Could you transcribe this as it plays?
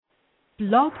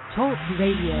Blog Talk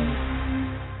Radio.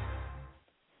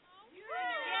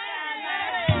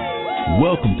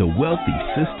 Welcome to Wealthy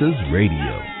Sistas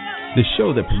Radio, the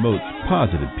show that promotes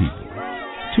positive people.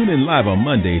 Tune in live on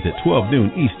Mondays at 12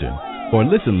 noon Eastern, or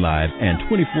listen live and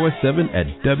 24/7 at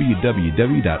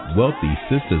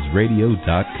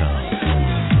www.wealthysistasradio.com.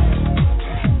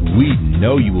 We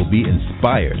know you will be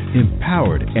inspired,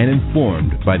 empowered, and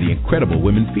informed by the incredible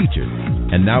women featured.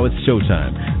 And now it's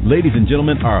showtime. Ladies and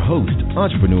gentlemen, our host,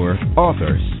 entrepreneur,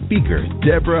 author, speaker,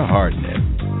 Deborah Hartnett.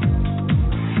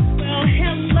 Well,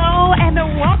 hello, and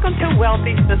welcome to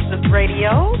Wealthy Sistas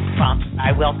Radio, sponsored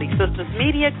by Wealthy Sistas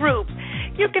Media Group.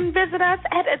 You can visit us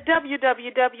at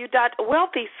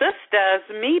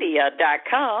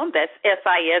www.wealthysistasmedia.com. That's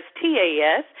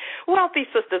SISTAS,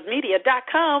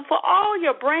 wealthysistasmedia.com for all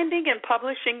your branding and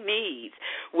publishing needs.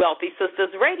 Wealthy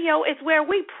Sistas Radio is where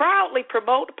we proudly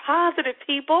promote positive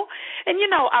people. And, you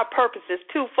know, our purpose is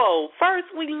twofold.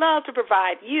 First, we love to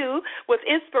provide you with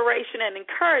inspiration and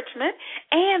encouragement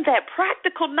and that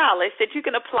practical knowledge that you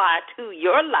can apply to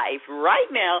your life right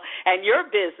now and your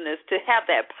business to have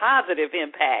that positive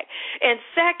impact. And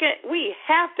second, we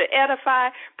have to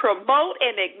edify, promote,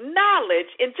 and acknowledge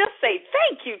and just say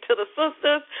thank you to the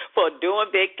sisters for doing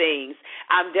big things.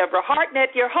 I'm Deborah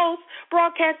Hartnett, your host,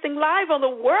 broadcasting live on the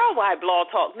Worldwide Blog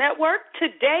Talk Network.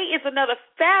 Today is another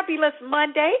fabulous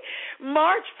Monday,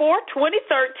 March 4,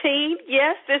 2013.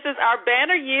 Yes, this is our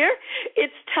banner year.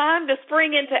 It's time to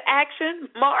spring into action.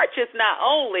 March is not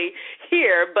only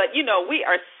here, but, you know, we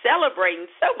are celebrating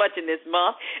so much in this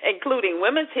month, including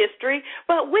Women's History,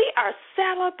 but we are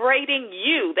celebrating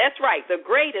you. That's right, the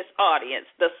greatest audience,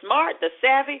 the smart, the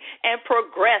savvy, and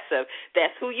progressive.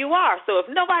 That's who you are. So if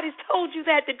nobody's told you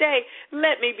that today,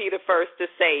 let me be the first to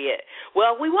say it.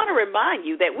 Well, we want to remind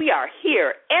you that we are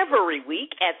here every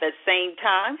week at the same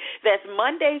time. That's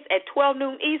Mondays at 12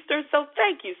 noon Eastern, so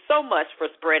thank you so much for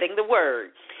spreading the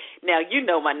word. Now, you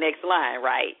know my next line,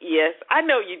 right? Yes, I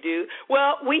know you do.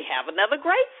 Well, we have another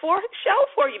great show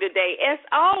for you today, as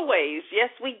always.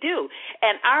 Yes, we do.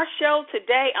 And our show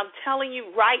today, I'm telling you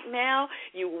right now,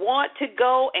 you want to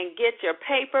go and get your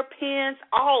paper, pens,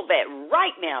 all that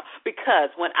right now, because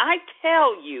when I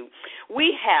tell you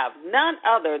we have none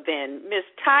other than Miss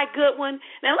Tai Goodwin.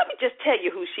 Now, let me just tell you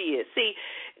who she is. See,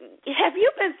 have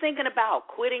you been thinking about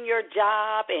quitting your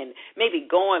job and maybe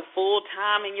going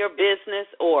full-time in your business,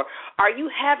 or are you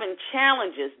having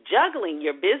challenges juggling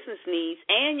your business needs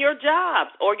and your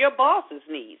jobs or your boss's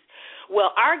needs?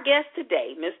 Well, our guest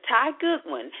today, Ms. Tai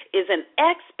Goodwin, is an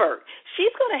expert.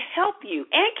 She's going to help you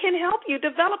and can help you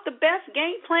develop the best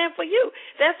game plan for you.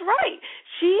 That's right.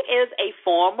 She is a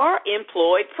former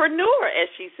employedpreneur, as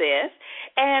she says,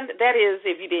 and that is,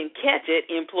 if you didn't catch it,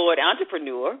 employed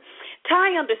entrepreneur.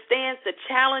 Tai understands the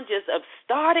challenges of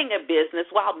starting a business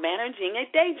while managing a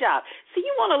day job. So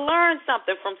you want to learn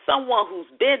something from someone who's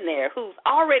been there, who's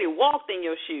already walked in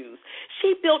your shoes.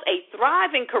 She built a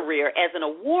thriving career as an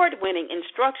award-winning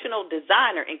instructional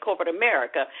designer in corporate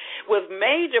America with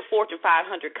major Fortune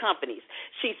 500 companies.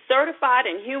 She's certified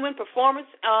in human performance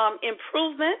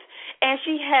improvement, and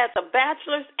she has a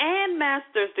bachelor's and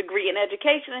master's degree in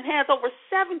education and has over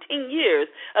 17 years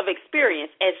of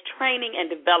experience as training and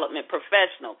development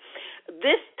professional.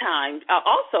 This time,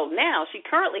 also now, she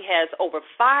currently has over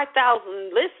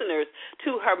 5,000 listeners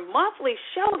to her monthly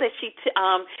show that she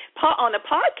on a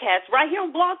podcast right here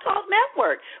on Blog Talk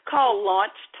Network called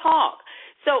Launch Talk.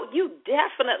 So you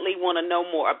definitely want to know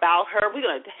more about her. We're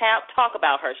going to talk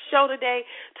about her show today,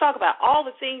 talk about all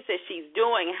the things that she's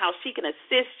doing and how she can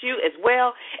assist you as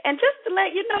well. And just to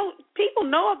let you know, people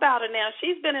know about her now.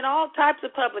 She's been in all types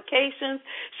of publications.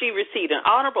 She received an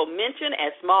honorable mention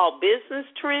at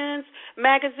SmallBizTrends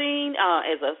magazine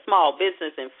as a small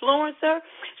business influencer.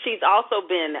 She's also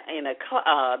been in the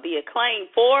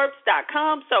acclaimed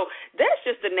Forbes.com. So that's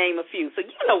just to name a few. So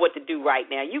you know what to do right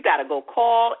now. You got to go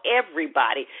call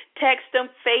everybody. Text them,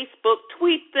 Facebook,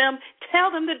 tweet them,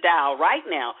 tell them to dial right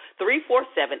now,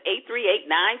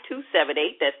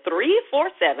 347-838-9278. That's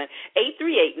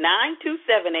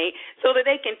 347-838-9278 so that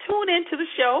they can tune into the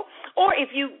show. Or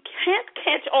if you can't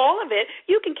catch all of it,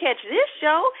 you can catch this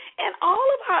show and all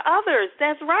of our others.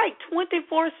 That's right,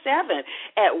 24/7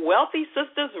 at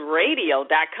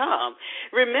wealthysistasradio.com.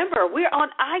 Remember, we're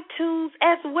on iTunes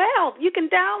as well. You can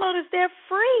download us there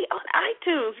free on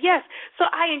iTunes. Yes, so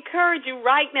I encourage you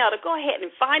right now to go ahead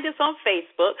and find us on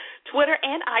Facebook, Twitter,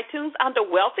 and iTunes under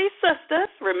Wealthy Sistas.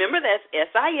 Remember, that's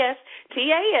SISTAS,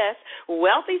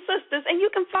 Wealthy Sistas, and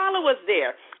you can follow us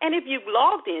there. And if you've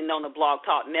logged in on the Blog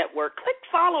Talk Network, click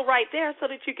follow right there so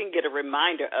that you can get a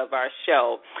reminder of our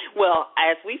show. Well,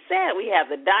 as we said, we have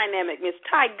the dynamic Miss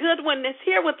Tai Goodwin that's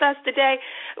here with us today.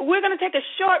 We're going to take a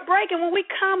short break, and when we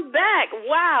come back,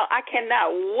 wow, I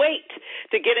cannot wait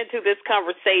to get into this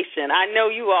conversation. I know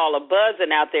you all are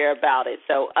buzzing out there about it.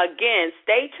 So, again,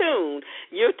 stay tuned.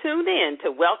 You're tuned in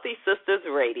to Wealthy Sistas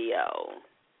Radio.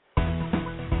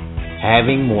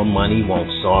 Having more money won't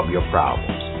solve your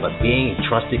problems, but being a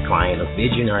trusted client of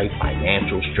Visionary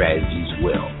Financial Strategies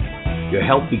will. Your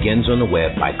help begins on the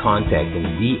web by contacting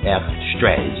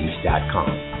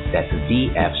vfstrategies.com. That's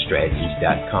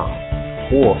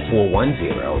vfstrategies.com. Or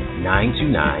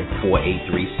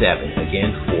 410-929-4837.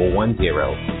 Again,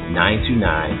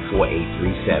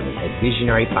 410-929-4837. At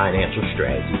Visionary Financial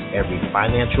Strategies, every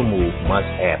financial move must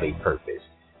have a purpose.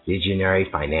 Visionary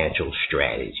Financial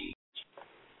Strategy.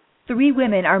 3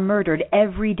 women are murdered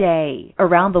every day.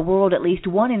 Around the world, at least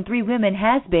 1 in 3 women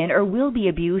has been or will be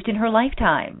abused in her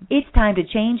lifetime. It's time to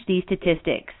change these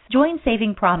statistics. Join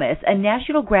Saving Promise, a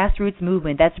national grassroots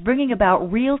movement that's bringing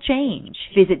about real change.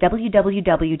 Visit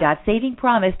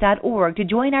www.savingpromise.org to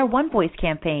join our One Voice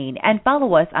campaign and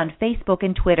follow us on Facebook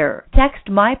and Twitter. Text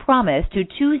My Promise to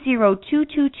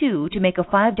 20222 to make a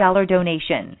 $5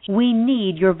 donation. We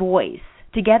need your voice.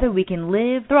 Together we can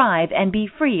live, thrive, and be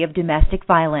free of domestic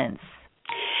violence.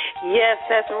 Yes,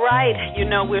 that's right. You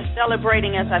know, we're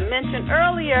celebrating, as I mentioned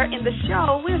earlier in the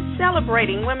show, we're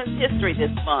celebrating Women's History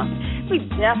this month. We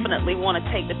definitely want to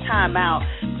take the time out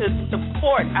to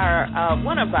support our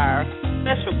one of our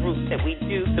special groups that we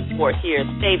do support here,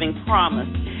 Saving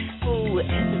Promise, who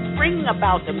is bringing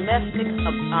about domestic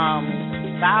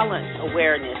violence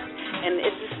awareness. And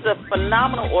it's just a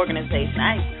phenomenal organization.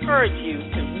 I encourage you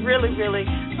to really, really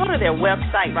go to their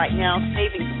website right now,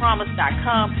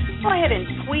 savingpromise.com. Go ahead and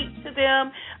tweet to them.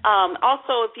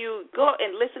 Also, if you go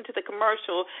and listen to the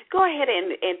commercial, go ahead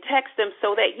and text them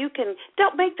so that you can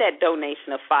make that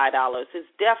donation of $5. It's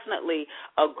definitely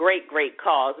a great, great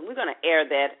cause. And we're going to air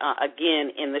that again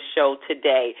in the show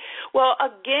today. Well,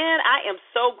 again, I am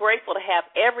so grateful to have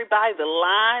everybody. The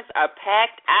lines are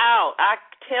packed out. I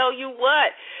tell you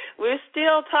what, we're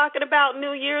still talking about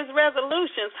New Year's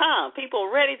resolutions, huh? People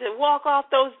ready to walk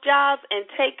off those jobs and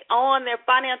take on their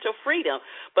financial freedom.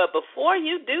 But before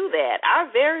you do that, our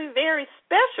very, very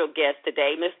special guest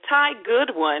today, Ms. Tai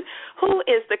Goodwin, who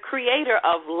is the creator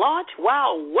of Launch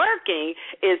While Working,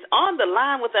 is on the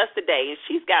line with us today, and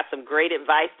she's got some great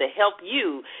advice to help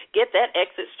you get that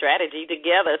exit strategy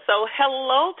together. So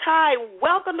hello, Tai.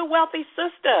 Welcome to Wealthy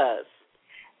Sistas.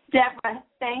 Deborah,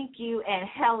 thank you, and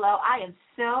hello. I am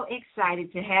so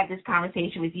excited to have this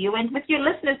conversation with you and with your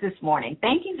listeners this morning.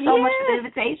 Thank you so much for the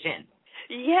invitation.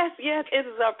 Yes, it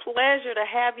is a pleasure to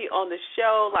have you on the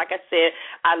show. Like I said,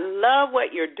 I love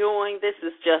what you're doing. This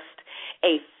is just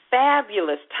a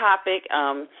fabulous topic.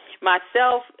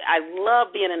 Myself, I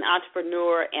love being an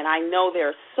entrepreneur, and I know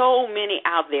there are so many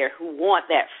out there who want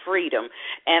that freedom.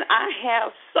 And I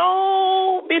have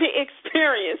so many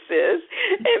experiences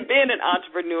in being an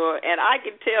entrepreneur, and I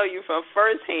can tell you from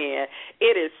firsthand,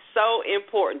 it is so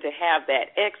important to have that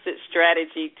exit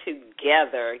strategy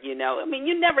together, you know. I mean,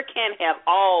 you never can have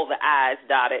all the I's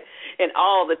dotted and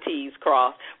all the T's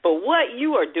crossed, but what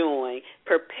you are doing,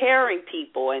 preparing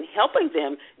people and helping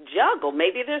them juggle.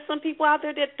 Maybe there's some people out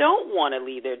there that don't want to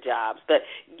leave their jobs, but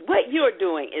what you're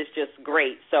doing is just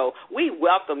great. So we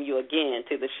welcome you again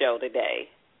to the show today.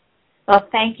 Well,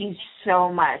 thank you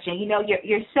so much. And, you know,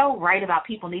 you're so right about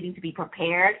people needing to be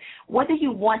prepared. Whether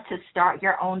you want to start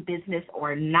your own business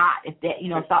or not, if that, you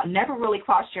know, thought never really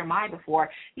crossed your mind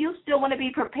before, you still want to be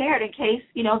prepared in case,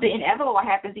 you know, the inevitable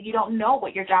happens and you don't know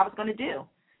what your job is going to do.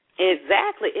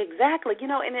 Exactly. You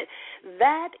know, and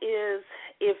that is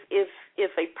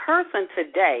if a person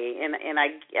today, and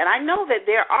I know that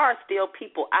there are still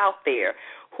people out there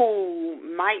who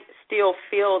might still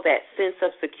feel that sense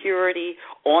of security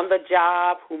on the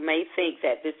job, who may think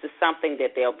that this is something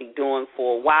that they'll be doing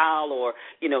for a while, or,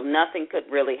 you know, nothing could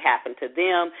really happen to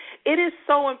them. It is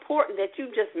so important that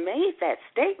you just made that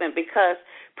statement, because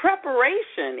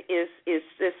preparation is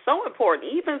so important,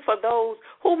 even for those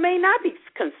who may not be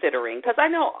considering. Because I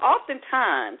know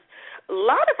oftentimes a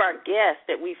lot of our guests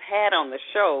that we've had on the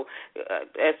show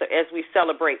as we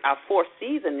celebrate our 4th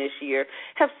season this year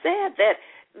have said that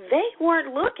they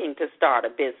weren't looking to start a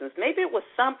business. Maybe it was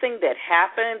something that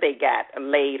happened. They got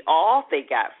laid off, they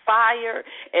got fired,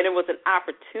 and it was an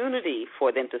opportunity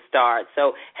for them to start.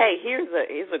 So, hey, here's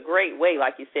a great way,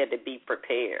 like you said, to be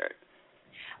prepared.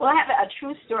 Well, I have a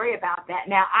true story about that.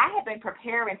 Now, I have been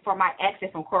preparing for my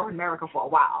exit from corporate America for a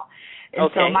while. And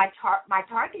so my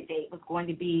target date was going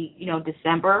to be,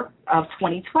 December of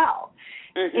 2012.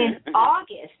 In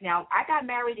August, now, I got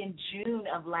married in June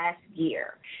of last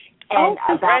year. And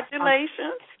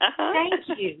congratulations.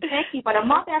 Thank you. But a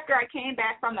month after I came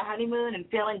back from the honeymoon and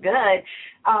feeling good,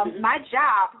 my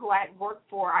job, who I worked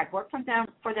for them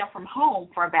from home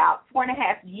for about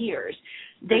 4.5 years.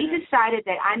 They decided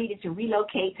that I needed to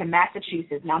relocate to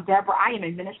Massachusetts. Now, Deborah, I am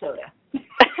in Minnesota.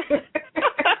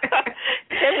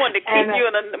 They wanted to keep you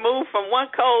in a move from one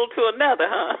cold to another,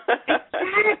 huh?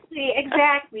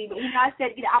 Exactly. But, I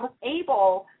said, I was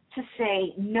able to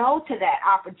say no to that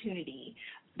opportunity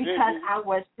because I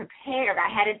was prepared. I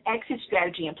had an exit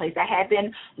strategy in place. I had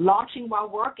been launching while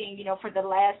working, for the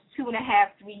last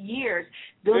 2.5, 3 years,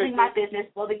 building my business,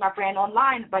 building my brand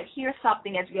online. But here's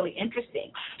something that's really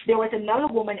interesting. There was another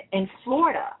woman in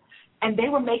Florida, and they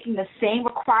were making the same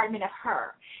requirement of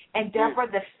her. And Deborah,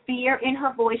 the fear in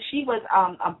her voice, she was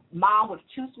a mom with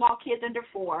 2 small kids under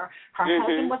 4. Her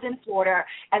husband was in Florida,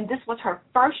 and this was her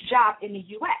first job in the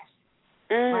U.S.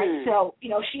 Right? So,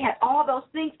 she had all those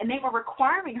things, and they were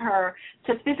requiring her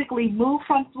to physically move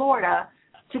from Florida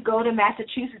to go to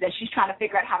Massachusetts, and she's trying to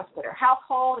figure out how to split her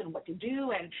household and what to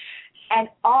do, and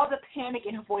all the panic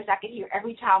in her voice I could hear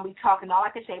every time we talked, and all I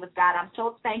could say was, God, I'm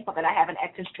so thankful that I have an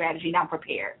exit strategy, and I'm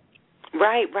prepared.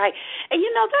 Right. And,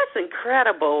 that's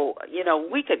incredible.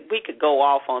 We could go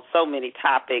off on so many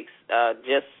topics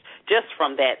just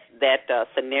from that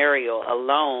scenario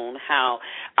alone, how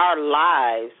our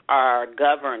lives are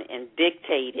governed and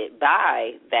dictated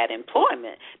by that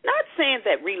employment. Not saying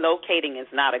that relocating is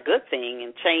not a good thing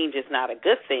and change is not a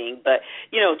good thing, but,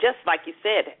 just like you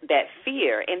said, that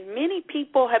fear. And many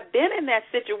people have been in that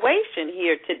situation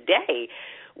here today.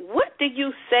 What do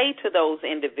you say to those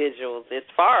individuals as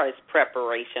far as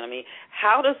preparation? I mean,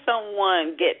 how does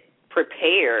someone get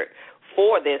prepared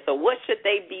for this, or what should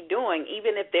they be doing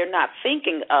even if they're not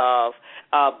thinking of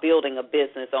building a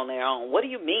business on their own? What do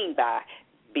you mean by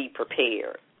be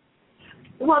prepared?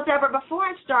 Well, Deborah, before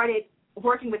I started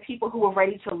working with people who were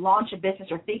ready to launch a business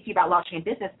or thinking about launching a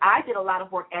business, I did a lot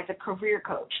of work as a career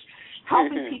coach,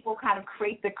 helping people kind of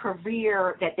create the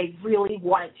career that they really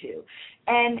wanted to.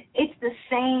 And it's the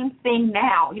same thing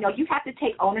now. You have to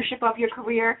take ownership of your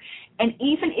career, and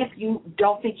even if you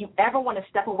don't think you ever want to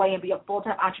step away and be a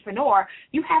full-time entrepreneur,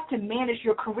 you have to manage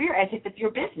your career as if it's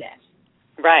your business.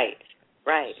 Right.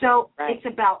 So it's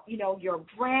about, your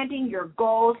branding, your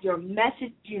goals, your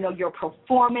message, your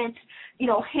performance,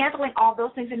 handling all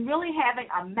those things and really having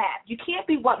a map. You can't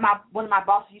be what one of my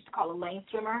bosses used to call a lane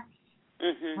swimmer.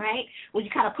 Right? Where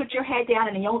you kind of put your head down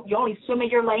and you only swim in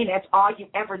your lane, that's all you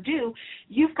ever do.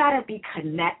 You've got to be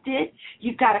connected.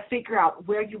 You've got to figure out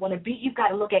where you want to be. You've got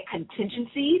to look at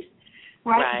contingencies,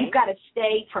 right? You've got to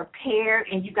stay prepared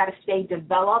and you've got to stay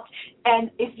developed.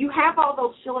 And if you have all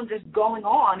those cylinders going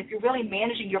on, if you're really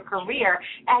managing your career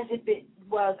as if it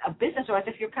was a business or as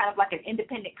if you're kind of like an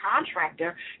independent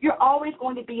contractor, you're always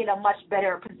going to be in a much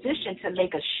better position to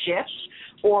make a shift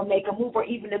or make a move or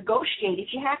even negotiate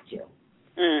if you have to.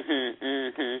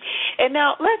 And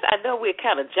now, I know we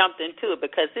kind of jumped into it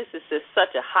because this is just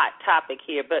such a hot topic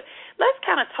here, but let's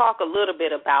kind of talk a little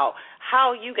bit about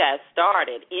how you guys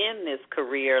started in this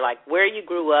career, like where you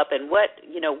grew up and what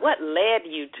led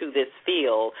you to this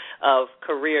field of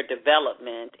career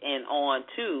development and on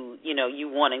to, you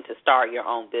wanting to start your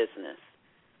own business.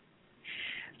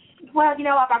 Well,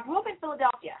 I grew up in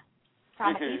Philadelphia, so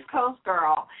I'm an East Coast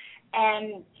girl.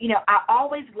 And, I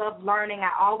always loved learning.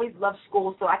 I always loved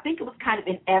school. So I think it was kind of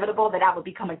inevitable that I would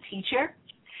become a teacher.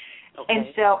 Okay. And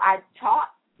so I taught,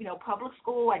 public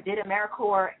school. I did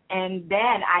AmeriCorps. And then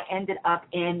I ended up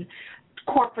in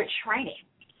corporate training.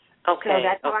 Okay. So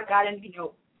that's how I got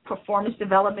into, performance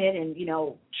development and,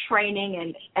 training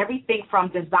and everything from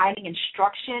designing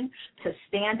instruction to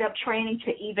stand-up training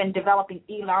to even developing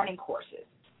e-learning courses.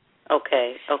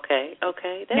 Okay.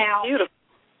 That's beautiful.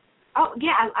 Oh,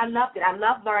 yeah, I loved it. I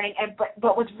love learning.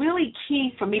 But what's really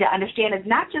key for me to understand is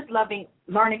not just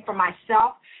learning for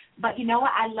myself, but you know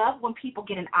what? I love when people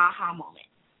get an aha moment.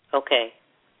 Okay.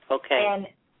 And,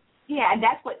 and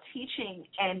that's what teaching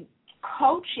and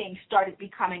coaching started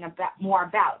becoming more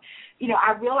about.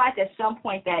 I realized at some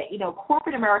point that,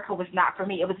 corporate America was not for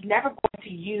me. It was never going to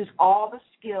use all the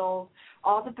skills,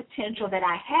 all the potential that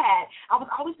I had. I was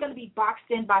always going to be boxed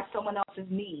in by someone else's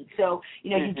needs. So,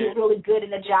 you get really good in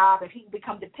the job and people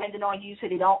become dependent on you so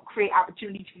they don't create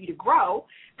opportunities for you to grow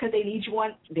because they need you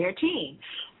on their team.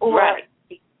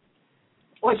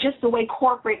 Or just the way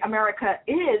corporate America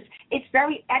is, it's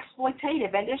very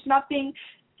exploitative, and there's nothing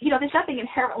there's nothing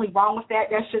inherently wrong with that.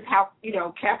 That's just how,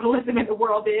 capitalism in the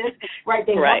world is, right?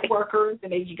 They right. want workers,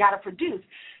 and you got to produce.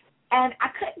 And I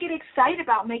couldn't get excited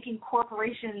about making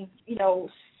corporations,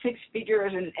 six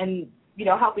figures and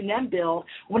helping them build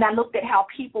when I looked at how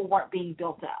people weren't being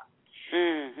built up.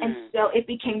 Mm-hmm. And so it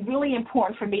became really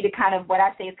important for me to kind of, what I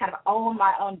say is kind of own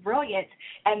my own brilliance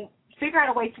and figure out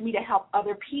a way for me to help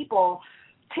other people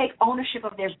take ownership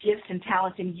of their gifts and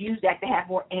talents and use that to have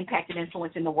more impact and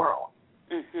influence in the world.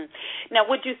 Mm-hmm. Now,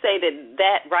 would you say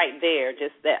that right there,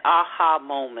 just that aha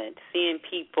moment, seeing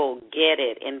people get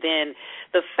it, and then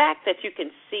the fact that you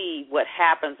can see what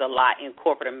happens a lot in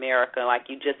corporate America, like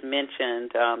you just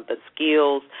mentioned, the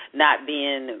skills not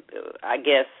being, I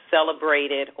guess,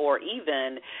 celebrated or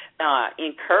even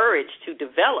encouraged to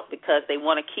develop because they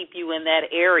want to keep you in that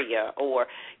area, or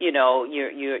you're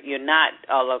not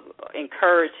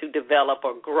encouraged to develop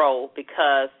or grow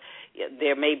because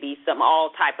there may be some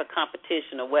all type of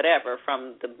competition or whatever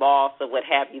from the boss or what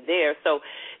have you there. So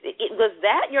was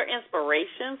that your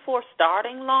inspiration for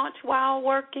starting Launch While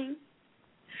Working?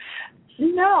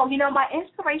 No, my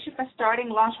inspiration for starting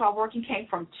Launch While Working came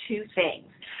from two things.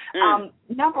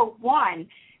 Number one,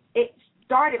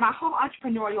 my whole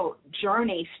entrepreneurial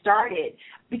journey started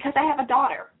because I have a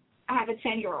daughter. I have a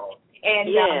 10-year-old.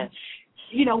 And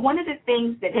one of the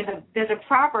things that there's a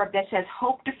proverb that says,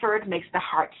 hope deferred makes the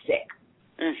heart sick.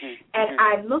 Mm-hmm. And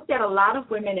I looked at a lot of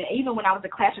women, and even when I was a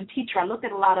classroom teacher, I looked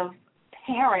at a lot of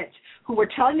parents who were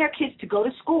telling their kids to go to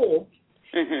school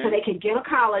so they could get to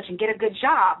college and get a good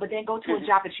job, but then go to a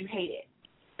job that you hated.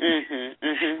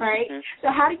 Right? So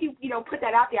how do you, put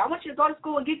that out there? I want you to go to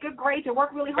school and get good grades and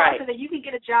work really hard so that you can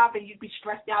get a job and you'd be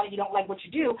stressed out and you don't like what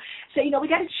you do. So, we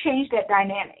got to change that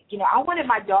dynamic. I wanted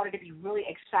my daughter to be really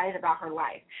excited about her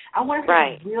life. I wanted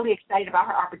her to be really excited about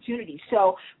her opportunities.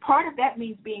 So part of that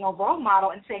means being a role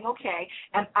model and saying, okay,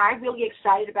 am I really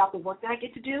excited about the work that I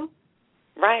get to do?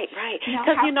 Right.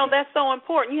 Because, that's so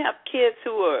important. You have kids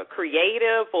who are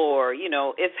creative or,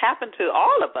 it's happened to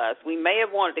all of us. We may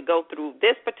have wanted to go through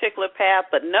this particular path,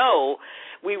 but no,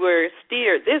 we were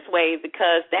steered this way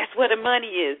because that's where the money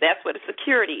is. That's where the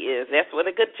security is. That's where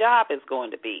the good job is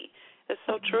going to be. It's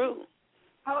so true.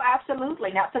 Oh,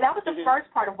 absolutely. Now, so that was the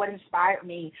first part of what inspired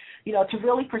me, to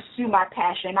really pursue my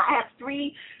passion. I have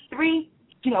three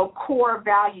core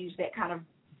values that kind of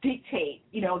dictate,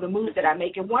 the moves that I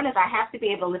make. And one is I have to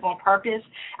be able to live on purpose.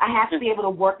 I have to be able to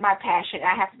work my passion.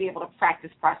 I have to be able to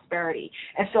practice prosperity.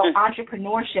 And so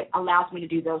entrepreneurship allows me to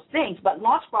do those things. But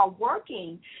Launch While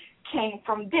Working came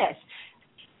from this.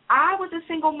 I was a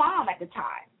single mom at the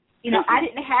time. I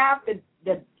didn't have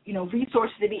the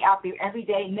resources to be out there every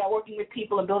day networking with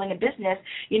people and building a business.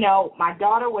 My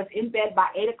daughter was in bed by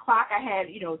 8 o'clock. I had,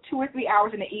 2 or 3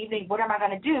 hours in the evening. What am I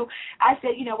going to do? I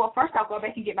said, well, first I'll go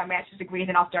back and get my master's degree and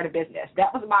then I'll start a business.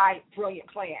 That was my brilliant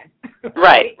plan.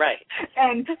 Right.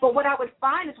 But what I would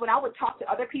find is when I would talk to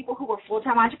other people who were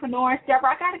full-time entrepreneurs,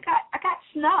 Deborah, I got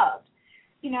snubbed.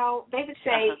 They would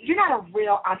say, you're not a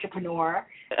real entrepreneur.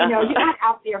 You're not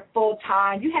out there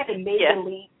full-time. You haven't made the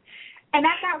leap. And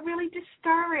I got really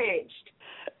discouraged.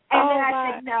 And then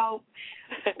I said, no,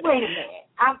 wait a minute.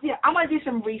 I'm going to do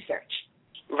some research.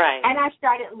 Right. And I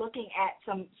started looking at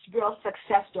some real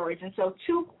success stories. And so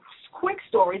two quick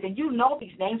stories, and you know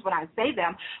these names when I say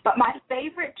them, but my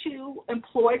favorite two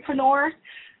employedpreneurs,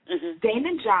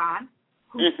 Damon John,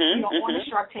 who's on the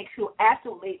Shark Tank, who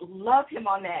absolutely love him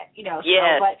on that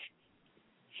show. But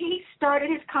he started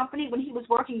his company when he was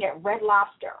working at Red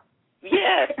Lobster.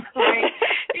 Yes. Right.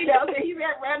 So he's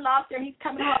at Red Lobster, he's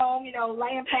coming home,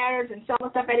 laying patterns and selling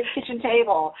stuff at his kitchen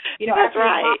table, after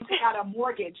his mom took out a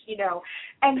mortgage,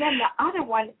 And then the other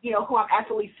one, who I'm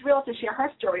absolutely thrilled to share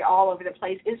her story all over the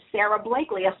place is Sarah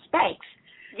Blakely of Spanx.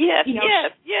 Yes,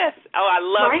 yes. Oh, I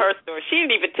love her story. She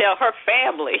didn't even tell her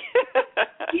family.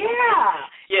 She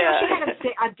had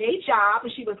a day job,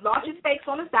 and she was launching Spanx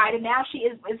on the side, and now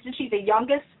she's the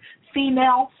youngest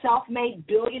female self-made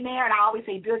billionaire, and I always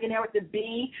say billionaire with the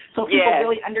B, so people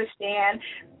really understand,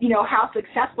 how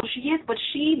successful she is. But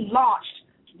she launched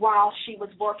while she was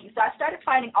working. So I started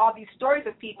finding all these stories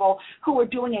of people who were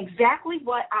doing exactly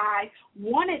what I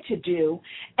wanted to do.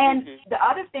 And the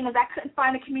other thing is I couldn't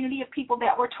find a community of people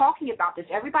that were talking about this.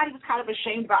 Everybody was kind of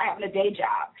ashamed about having a day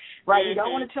job, right? You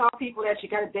don't want to tell people that you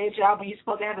got a day job when you're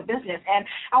supposed to have a business. And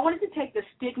I wanted to take the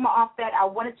stigma off that. I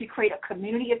wanted to create a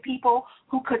community of people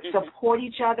who could support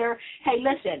each other. Hey,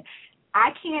 listen, I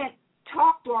can't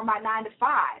talk during my 9 to 5.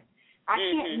 I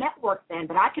can't network then,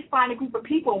 but I could find a group of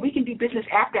people and we can do business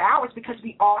after hours because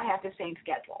we all have the same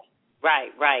schedule.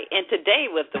 Right. And today,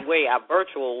 with the way our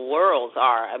virtual worlds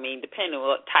are, I mean, depending on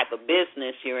what type of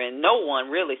business you're in, no one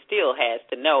really still has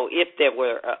to know if there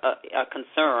were a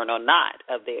concern or not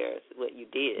of theirs, what you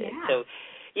did. Yeah. So,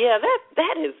 yeah,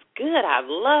 that is good. I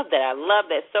love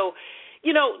that. So,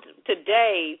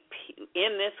 today,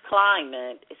 in this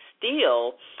climate,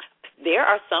 still, there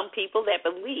are some people that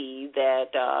believe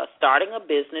that starting a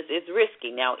business is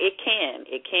risky. Now, it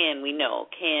can, we know,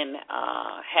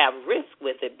 have risk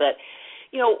with it. But,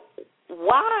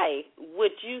 why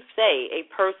would you say a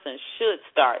person should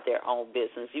start their own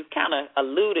business? You've kind of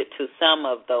alluded to some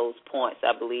of those points,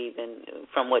 I believe,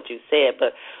 from what you said.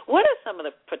 But what are some of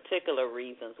the particular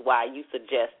reasons why you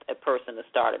suggest a person to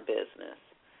start a business?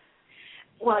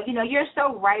 Well, you're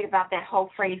so right about that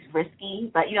whole phrase risky,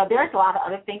 but, there's a lot of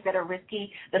other things that are risky.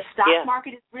 The stock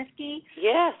market is risky.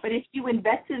 Yes. But if you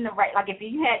invested in the right, like if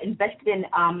you had invested in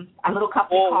a little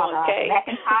company called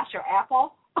Macintosh or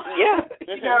Apple,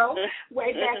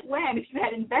 way back when, if you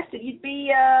had invested, you'd be,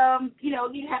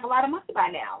 you'd have a lot of money by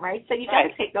now, right? So you got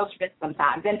to take those risks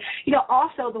sometimes. And,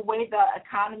 also the way the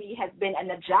economy has been and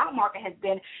the job market has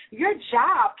been, your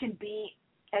job can be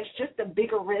as just a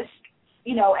bigger risk,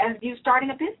 as you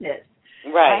starting a business,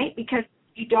 right? Because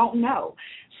you don't know.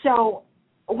 So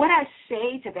what I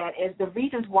say to that is the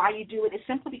reasons why you do it is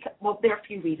simply because, well, there are a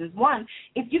few reasons. One,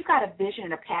 if you've got a vision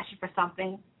and a passion for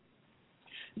something,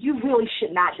 you really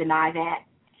should not deny that.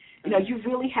 You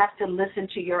really have to listen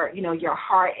to your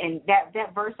heart. And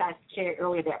that verse I shared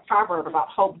earlier, that proverb about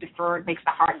hope deferred makes the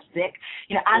heart sick.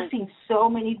 I've seen so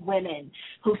many women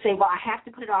who say, well, I have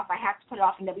to put it off,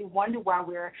 and then we wonder why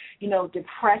we're,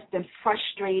 depressed and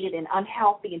frustrated and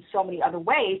unhealthy in so many other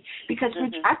ways, because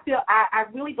I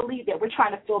really believe that we're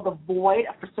trying to fill the void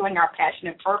of pursuing our passion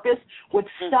and purpose with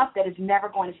stuff that is never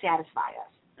going to satisfy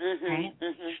us. Right?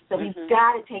 So we've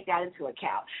got to take that into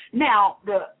account. Now,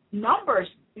 the numbers,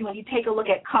 when you take a look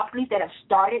at companies that have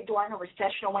started during a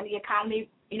recession or when the economy,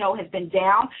 has been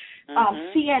down,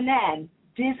 CNN,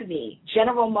 Disney,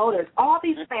 General Motors, all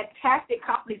these fantastic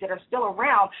companies that are still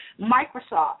around,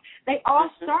 Microsoft, they all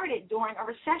started during a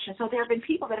recession. So there have been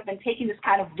people that have been taking this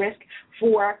kind of risk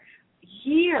for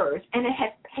years, and it has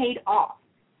paid off.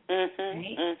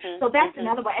 Right? So that's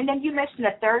another one. And then you mentioned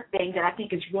a third thing that I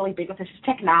think is really big, because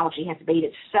technology has made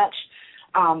it such,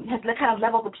 has kind of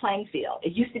leveled the playing field.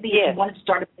 It used to be if you wanted to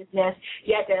start a business,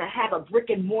 you had to have a brick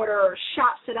and mortar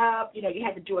shop set up. You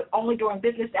had to do it only during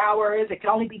business hours. It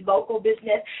could only be local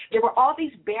business. There were all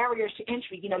these barriers to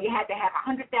entry. You had to have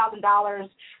 $100,000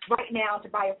 right now to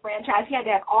buy a franchise. You had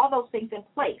to have all those things in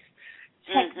place.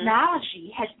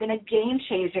 Technology has been a game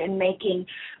changer in making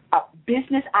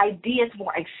business ideas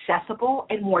more accessible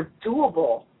and more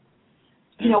doable,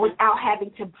 without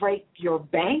having to break your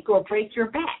bank or break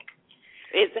your back.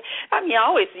 I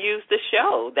always use the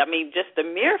show. Just the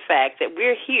mere fact that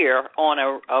we're here on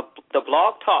the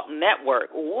Blog Talk Network,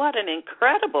 what an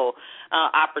incredible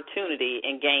opportunity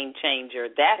and game changer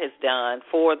that has done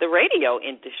for the radio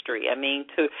industry.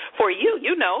 For you,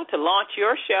 to launch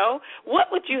your show, what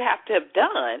would you have to have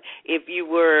done if you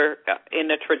were in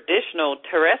the traditional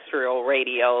terrestrial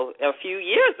radio a few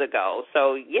years ago?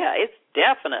 So, yeah, it's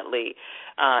definitely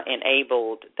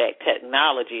enabled. That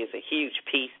technology is a huge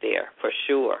piece there for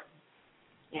sure.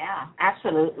 Yeah,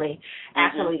 absolutely.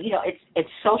 It's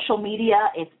social media,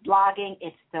 it's blogging,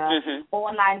 it's the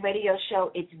online radio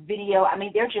show, it's video.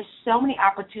 There are just so many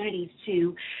opportunities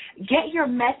to get your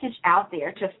message out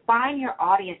there, to find your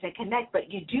audience and connect, but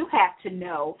you do have to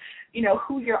know,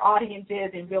 who your audience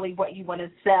is and really what you want to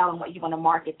sell and what you want to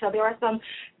market. So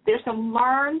there's some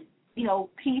learned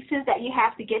pieces that you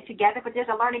have to get together, but there's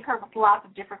a learning curve with lots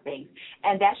of different things,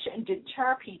 and that shouldn't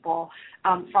deter people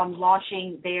from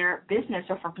launching their business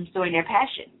or from pursuing their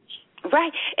passion.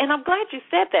 Right, and I'm glad you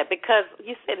said that, because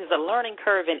you said there's a learning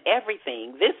curve in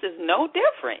everything. This is no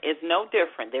different. It's no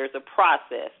different. There's a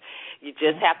process. You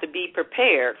just have to be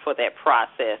prepared for that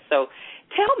process. So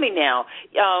tell me now,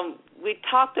 we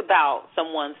talked about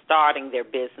someone starting their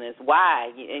business,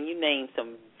 why, and you named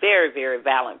some very, very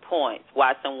valid points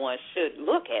why someone should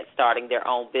look at starting their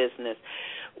own business.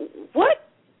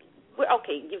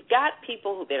 Okay, you've got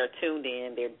people that are tuned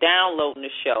in, they're downloading the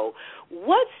show.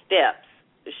 What steps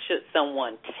should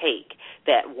someone take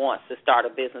that wants to start a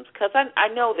business? Because I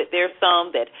know that there's some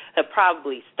that have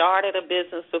probably started a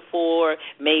business before,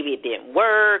 maybe it didn't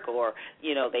work, or,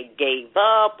 they gave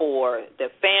up, or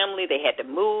the family, they had to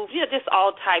move, just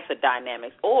all types of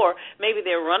dynamics. Or maybe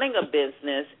they're running a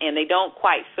business and they don't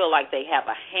quite feel like they have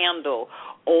a handle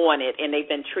on it, and they've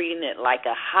been treating it like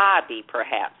a hobby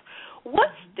perhaps.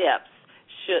 What steps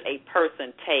should a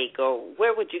person take, or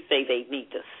where would you say they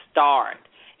need to start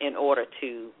in order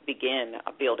to begin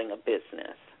building a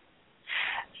business?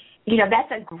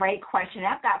 That's a great question.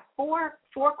 I've got four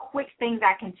quick things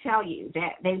I can tell you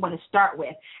that they want to start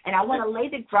with. And I want to lay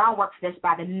the groundwork for this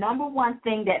by the number one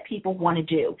thing that people want to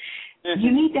do.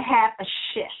 You need to have a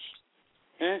shift.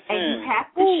 And you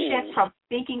have to shift from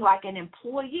thinking like an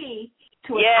employee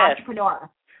to an entrepreneur,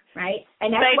 right?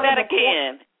 And that's say that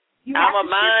again. I'm a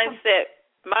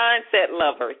mindset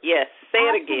lover. Yes, say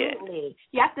it again. Absolutely.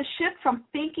 You have to shift from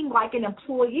thinking like an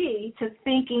employee to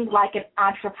thinking like an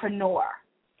entrepreneur.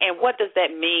 And what does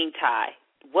that mean, Tai?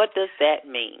 What does that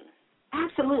mean?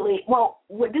 Absolutely. Well,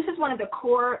 this is one of the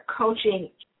core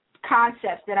coaching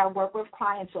concepts that I work with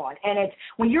clients on. And it's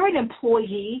when you're an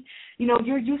employee,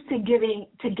 you're used to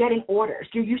getting orders.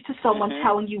 You're used to someone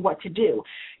telling you what to do.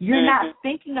 You're not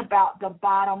thinking about the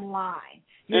bottom line.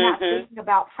 You're not thinking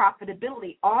about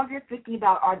profitability. All you're thinking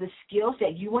about are the skills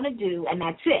that you want to do, and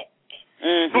that's it.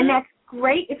 And that's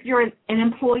great if you're an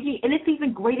employee, and it's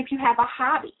even great if you have a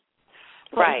hobby.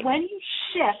 But when you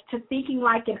shift to thinking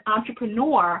like an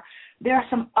entrepreneur, there are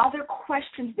some other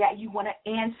questions that you want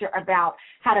to answer about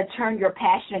how to turn your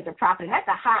passion into profit. And that's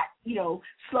a hot,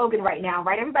 slogan right now,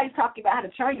 right? Everybody's talking about how to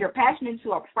turn your passion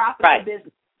into a profitable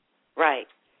business. Right.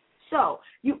 So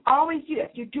you always do this.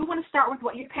 You do want to start with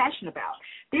what you're passionate about.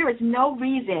 There is no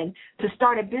reason to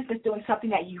start a business doing something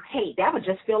that you hate. That would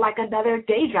just feel like another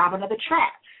day job, another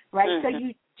trap, right? So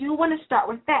you do want to start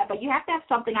with that, but you have to have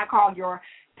something I call your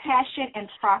passion and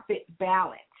profit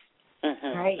balance,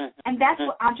 right? And that's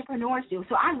what entrepreneurs do.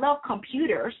 So I love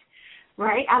computers,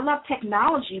 right? I love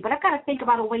technology, but I've got to think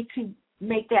about a way to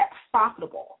make that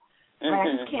profitable. Right?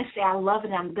 I just can't say I love it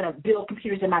and I'm going to build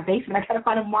computers in my basement. I've got to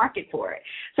find a market for it.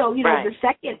 So, the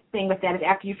second thing with that is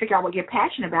after you figure out what you're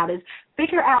passionate about is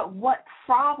figure out what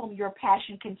problem your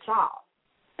passion can solve.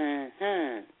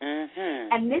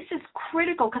 And this is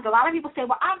critical because a lot of people say,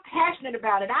 well, I'm passionate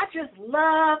about it. I just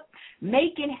love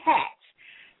making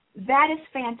hats. That is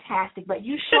fantastic, but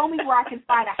you show me where I can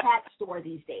find a hat store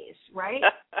these days, right?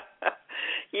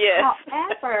 Yes.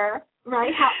 However,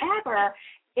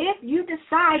 if you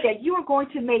decide that you are going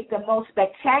to make the most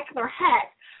spectacular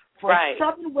hat for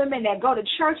Southern women that go to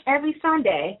church every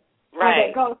Sunday,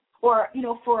 or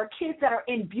for kids that are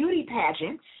in beauty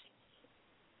pageants,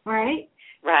 right?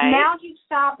 Now you've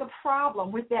solved the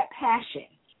problem with that passion.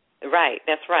 Right,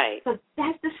 that's right. So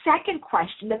that's the second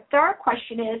question. The third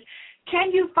question is,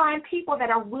 can you find people that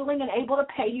are willing and able to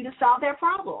pay you to solve their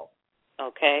problem?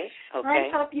 Okay.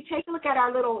 Right. So if you take a look at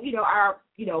our little,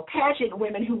 pageant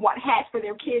women who want hats for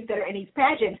their kids that are in these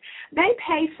pageants, they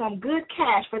pay some good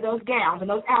cash for those gowns and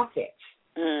those outfits.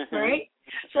 Right.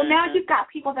 So now you've got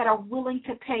people that are willing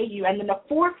to pay you. And then the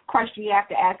fourth question you have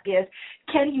to ask is,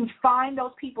 can you find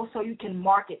those people so you can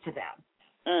market to them?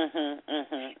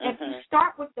 If you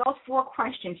start with those four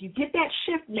questions, you get that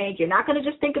shift made. You're not going to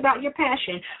just think about your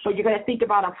passion, but you're going to think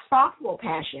about a profitable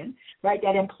passion, right,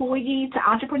 that employee to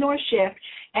entrepreneur shift,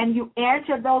 and you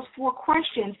answer those four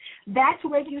questions. That's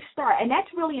where you start. And that's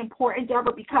really important,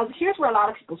 Deborah, because here's where a lot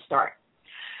of people start.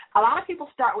 A lot of people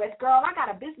start with, girl, I got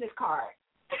a business card.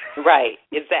 Right.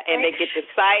 Is that, and they get the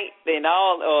site and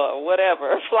all, or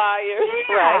whatever, flyers.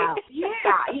 Yeah.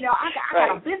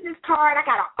 I got a business card. I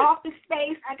got an office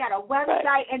space. I got a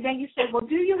website. And then you say, well,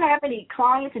 do you have any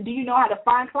clients, and do you know how to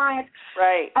find clients?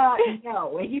 Right.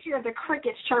 No. And you hear the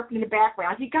crickets chirping in the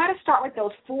background. You got to start with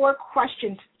those four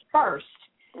questions first.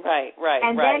 Right.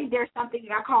 And then there's something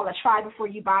that I call a try before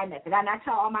you buy method. And I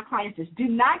tell all my clients this: do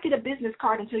not get a business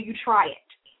card until you try it.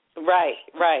 Right.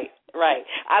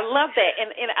 I love that.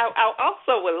 And I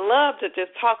also would love to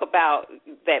just talk about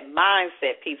that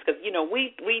mindset piece because,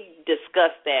 we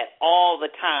discuss that all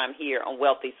the time here on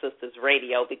Wealthy Sistas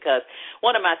Radio because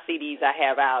one of my CDs I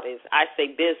have out is I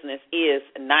say business is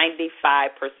 95%.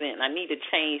 And I need to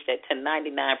change that to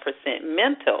 99%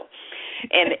 mental.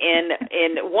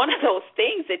 And one of those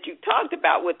things that you talked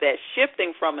about with that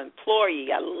shifting from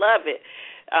employee, I love it,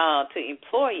 to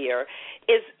employer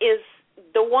is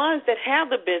the ones that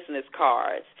have the business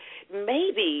cards,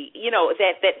 maybe,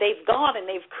 that they've gone and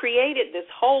they've created this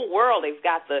whole world. They've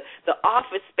got the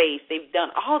office space. They've done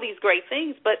all these great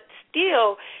things, but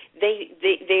still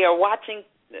they are watching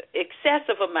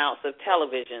excessive amounts of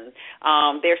television.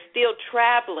 They're still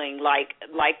traveling like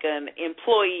an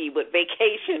employee with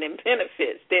vacation and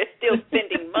benefits. They're still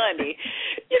spending money,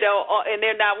 and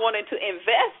they're not wanting to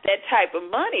invest that type of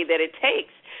money that it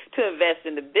takes to invest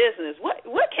in the business.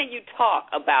 What can you talk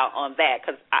about on that?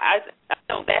 Because I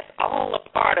know that's all a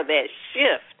part of that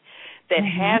shift that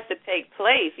has to take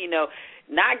place.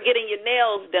 not getting your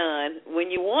nails done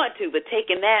when you want to, but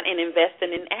taking that and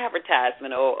investing in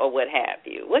advertisement or what have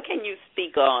you. What can you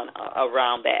speak on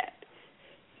around that?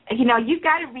 You know, you've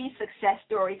got to read success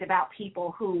stories about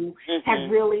people who have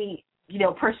really, you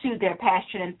know, pursued their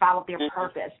passion and followed their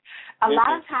purpose. A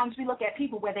lot of times we look at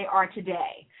people where they are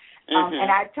today.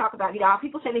 And I talk about, you know,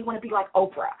 people say they want to be like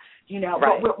Oprah, you know,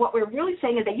 but what we're really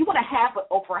saying is that you want to have what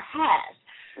Oprah has.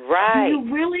 Right. Do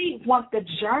you really want the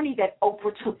journey that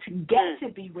Oprah took to get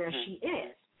to be where she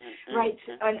is? Right.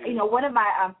 And, you know, one of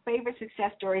my favorite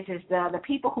success stories is the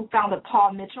people who founded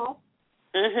Paul Mitchell.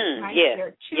 Right? Yes. There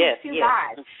are two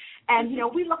guys. And, you know,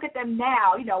 we look at them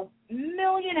now, you know,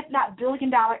 million, if not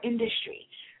billion-dollar industry,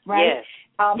 right? Yes.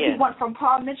 He went from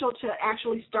Paul Mitchell to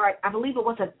actually start, I believe it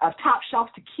was a top-shelf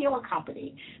tequila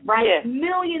company, right? Yes.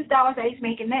 Millions of dollars that he's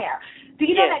making there. Do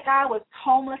you know that guy was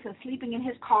homeless and sleeping in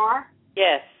his car?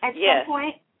 Yes. At some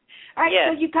point? All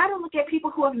right, so you got to look at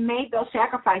people who have made those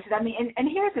sacrifices. I mean, and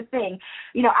here's the thing.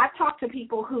 You know, I talk to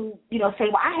people who, you know,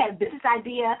 say, well, I had a business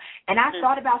idea, and I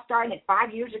thought about starting it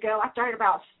 5 years ago. I started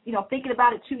about, you know, thinking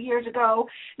about it 2 years ago.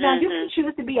 Now, you can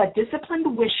choose to be a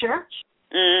disciplined wisher,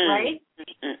 right,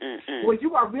 where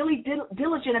you are really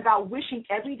diligent about wishing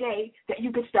every day that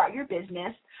you could start your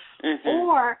business,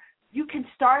 or you can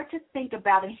start to think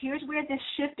about, and here's where this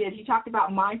shift is. You talked about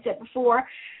mindset before.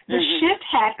 The shift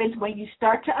happens when you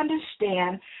start to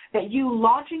understand that you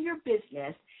launching your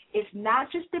business is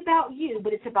not just about you,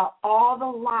 but it's about all the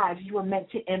lives you were meant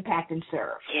to impact and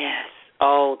serve. Yes.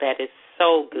 Oh, that is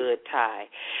so good, Tai.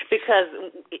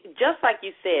 Because just like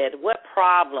you said, what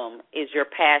problem is your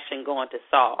passion going to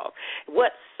solve?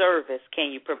 What service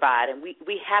can you provide? And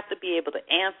we have to be able to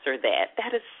answer that.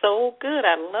 That is so good.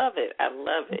 I love it. I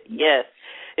love it. Yes.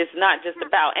 It's not just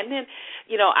about. And then,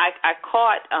 you know, I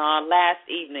caught last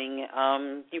evening,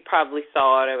 you probably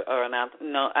saw it, or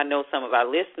I know some of our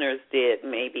listeners did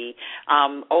maybe,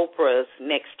 Oprah's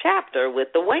next chapter with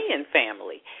the Wayans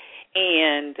family.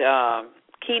 And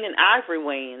Keenan Ivory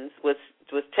Wayans was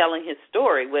telling his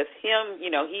story with him.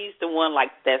 You know, he's the one,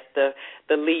 like, that's the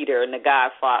leader and the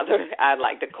godfather, I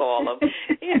like to call him,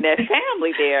 in that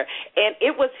family there. And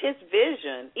it was his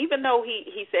vision, even though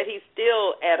he said he's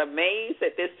still at a maze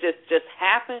that this just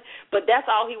happened, but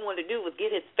that's all he wanted to do was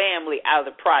get his family out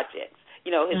of the projects.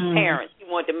 You know, his parents, he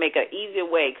wanted to make an easier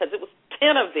way because it was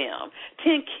 10 of them,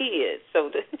 10 kids.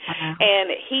 So, and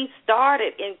he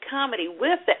started in comedy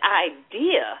with the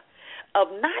idea of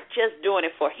not just doing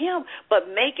it for him, but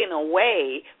making a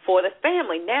way for the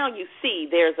family. Now you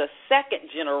see there's a second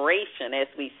generation,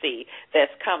 as we see,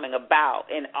 that's coming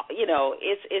about. And, you know,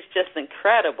 it's just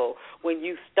incredible when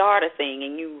you start a thing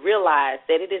and you realize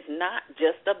that it is not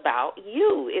just about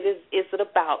you. It's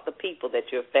about the people that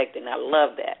you're affecting. I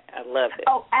love that. I love it.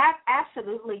 Oh,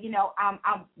 absolutely. You know,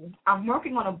 I'm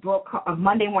working on a book of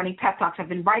Monday Morning Pep Talks. I've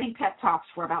been writing Pep Talks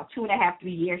for about 2.5,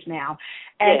 3 years now.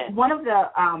 And one of the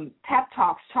Pep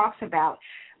Talks talks about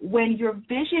when your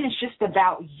vision is just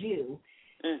about you,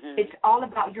 it's all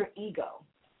about your ego.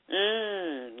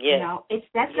 You know,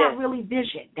 that's not really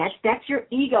vision. That's your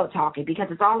ego talking, because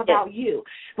it's all about you.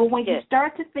 But when you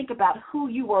start to think about who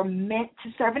you are meant to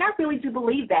serve, and I really do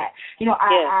believe that. You know,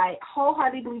 I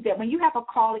wholeheartedly believe that when you have a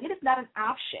calling, it is not an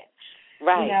option.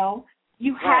 Right. You know,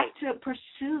 you have to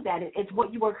pursue that. It's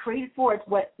what you were created for. It's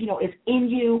what, you know, is in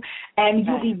you. And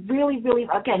you'll be really, really,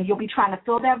 again, you'll be trying to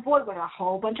fill that void with a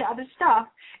whole bunch of other stuff,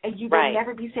 and you will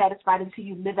never be satisfied until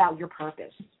you live out your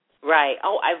purpose. Right.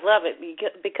 Oh, I love it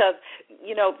because,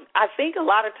 you know, I think a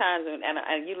lot of times,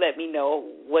 and you let me know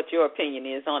what your opinion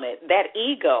is on it, that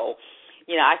ego,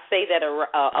 you know, I say that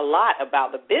a lot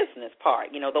about the business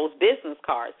part. You know, those business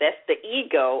cards, that's the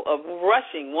ego of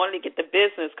rushing, wanting to get the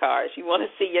business cards. You want to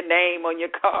see your name on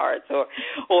your cards,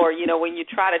 or you know, when you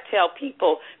try to tell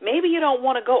people, maybe you don't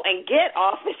want to go and get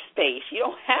office space. You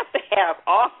don't have to have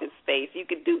office space. You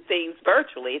can do things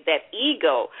virtually. That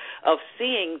ego of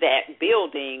seeing that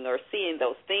building or seeing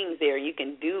those things there, you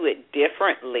can do it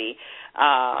differently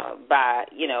by,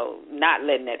 you know, not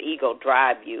letting that ego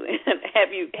drive you.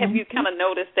 have you kind of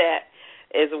noticed that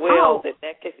as well?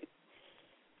 That could...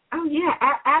 Oh yeah,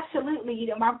 absolutely. You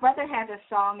know, my brother has a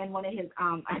song in one of his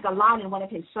has a line in one of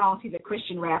his songs. He's a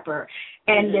Christian rapper,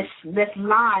 and this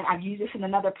line, I've used this in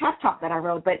another pep talk that I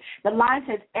wrote, but the line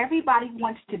says, "Everybody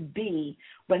wants to be,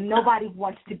 but nobody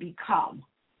wants to become."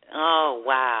 Oh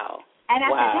wow! And I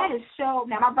said that is so.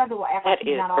 Now my brother will act like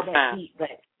he's not all that deep, but.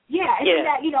 Yeah, and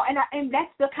that, you know, and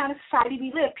that's the kind of society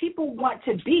we live. People want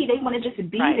to be; they want to just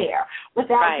be there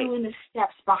without doing the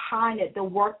steps behind it, the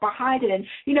work behind it. And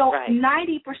you know,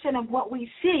 90% of what we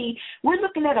see, we're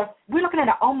looking at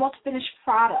an almost finished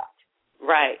product.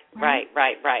 Right.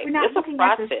 We're not it's looking a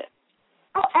process.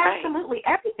 Oh, absolutely.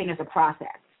 Right. Everything is a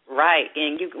process. Right,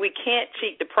 and we can't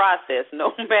cheat the process,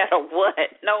 no matter what,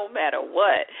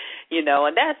 you know.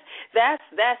 And that's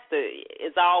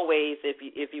it's always,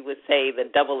 if you would say, the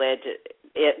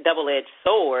double-edged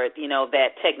sword, you know,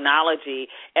 that technology,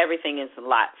 everything is a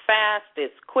lot fast,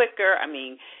 it's quicker. I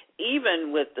mean,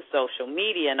 even with the social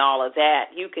media and all of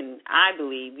that, I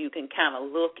believe you can kind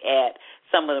of look at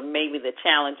some of maybe the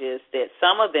challenges that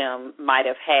some of them might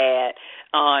have had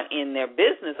in their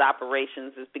business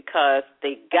operations is because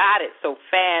they got it so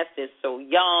fast, they're so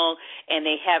young, and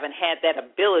they haven't had that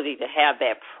ability to have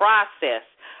that process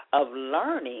of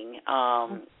learning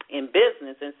in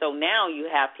business. And so now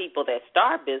you have people that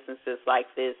start businesses like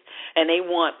this, and they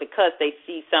want, because they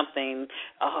see something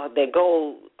that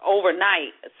go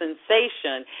overnight, a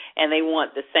sensation, and they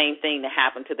want the same thing to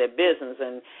happen to their business.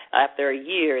 And after a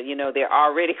year, you know, they're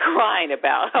already crying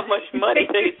about how much money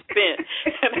they spent.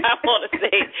 And I want to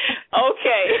say,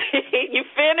 okay, you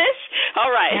finished?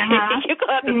 All right, you're going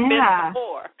to have to spend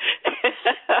more.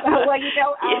 Well, you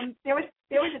know,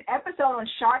 there was an episode on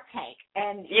Shark Tank,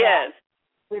 and yes.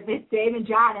 With Dave and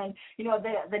John, and, you know,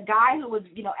 the guy who was,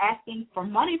 you know, asking for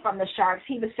money from the sharks,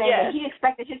 he was saying that he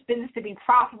expected his business to be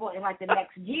profitable in, like, the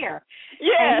next year.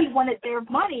 Yes. And he wanted their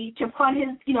money to fund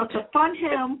his, you know, to fund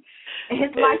him and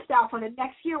his lifestyle for the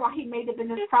next year while he made the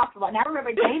business profitable. And I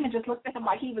remember Damon just looked at him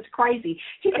like he was crazy.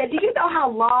 He said, do you know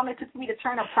how long it took me to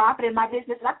turn a profit in my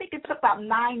business? And I think it took about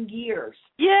 9 years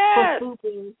for food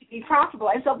to be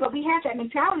profitable. And so, but we had that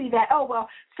mentality that, oh,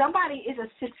 well, somebody is a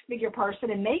six-figure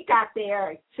person and they got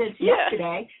there since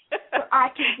yesterday, so I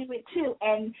can do it too.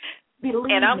 And believe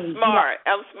me. And I'm smart.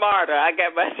 I'm smarter. I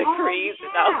got my degrees and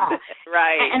all that.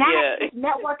 Right. And I have this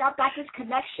network. I've got this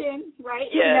connection, right?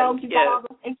 Yes. You know, you got all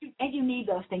those, and you need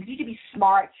those things. You need to be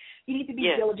smart. You need to be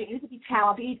diligent. You need to be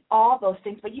talented. You need all those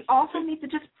things. But you also need to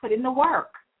just put in the work.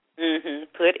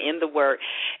 Put in the work.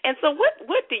 And so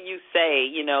what do you say,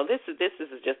 you know, this is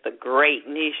just a great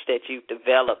niche that you've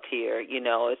developed here, you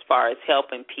know, as far as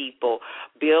helping people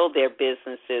build their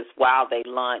businesses while they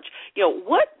launch. You know,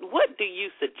 what do you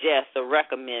suggest or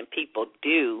recommend people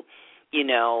do, you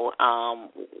know,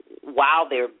 while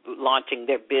they're launching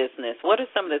their business? What are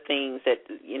some of the things that,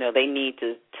 you know, they need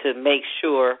to make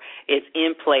sure is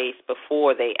in place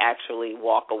before they actually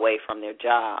walk away from their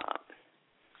job?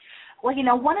 Well, you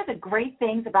know, one of the great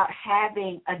things about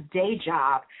having a day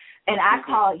job, and I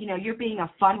call it, you know, you're being a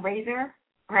fundraiser,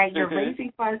 right? You're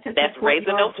raising funds to support That's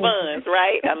raising those funds,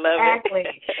 right? I love it.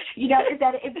 You know, is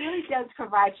that it really does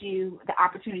provide you the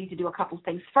opportunity to do a couple of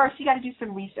things. First, you got to do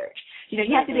some research. You know,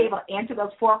 you have to be able to answer those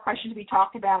 4 questions we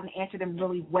talked about and answer them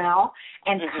really well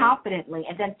and confidently,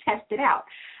 and then test it out.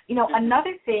 You know,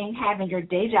 another thing having your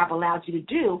day job allows you to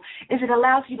do is it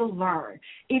allows you to learn.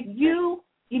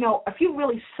 If you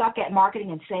really suck at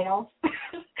marketing and sales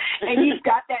and you've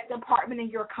got that department in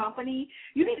your company,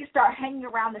 you need to start hanging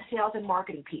around the sales and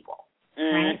marketing people,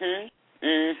 right?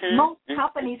 Most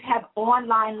companies have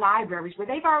online libraries where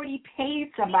they've already paid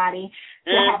somebody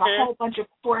to have a whole bunch of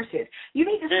courses. You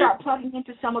need to start plugging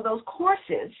into some of those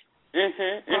courses,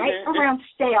 right, around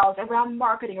sales, around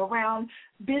marketing, around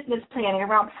business planning,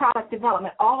 around product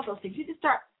development, all of those things. You need to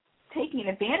start taking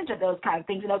advantage of those kind of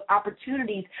things and those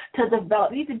opportunities to develop.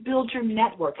 You need to build your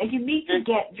network, and you need to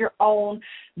get your own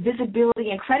visibility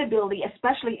and credibility,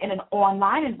 especially in an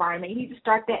online environment. You need to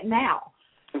start that now.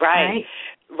 Right.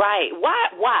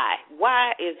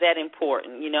 Why is that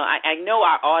important? You know, I know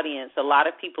our audience, a lot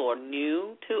of people are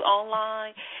new to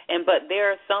online, but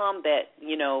there are some that,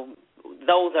 you know,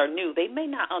 those are new. They may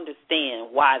not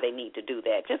understand why they need to do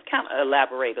that. Just kind of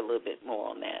elaborate a little bit more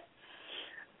on that.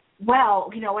 Well,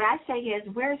 you know, what I say is,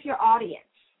 where's your audience?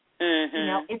 You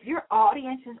know, if your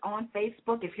audience is on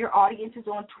Facebook, if your audience is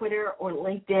on Twitter or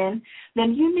LinkedIn,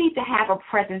 then you need to have a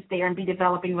presence there and be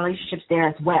developing relationships there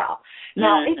as well.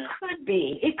 Now, it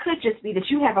could just be that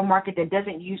you have a market that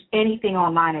doesn't use anything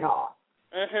online at all.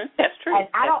 That's true. And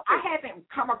I haven't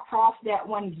come across that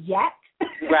one yet.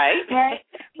 Right. Right.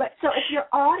 But so if your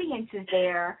audience is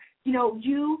there, you know,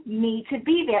 you need to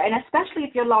be there. And especially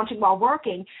if you're launching while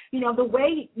working, you know, the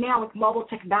way now with mobile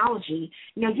technology,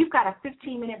 you know, you've got a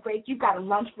 15-minute break, you've got a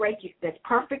lunch break. That's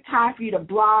perfect time for you to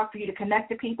blog, for you to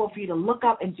connect to people, for you to look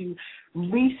up and do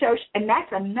research. And that's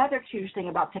another huge thing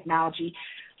about technology.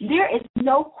 There is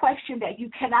no question that you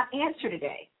cannot answer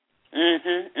today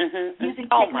using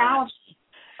technology.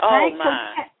 Right?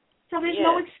 So there's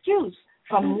no excuse.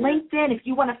 From LinkedIn, if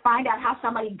you want to find out how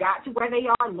somebody got to where they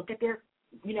are, look at their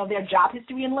their job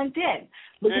history in LinkedIn.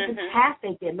 Look at the tasks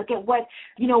they did. Look at what,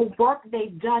 work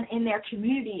they've done in their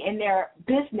community, in their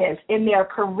business, in their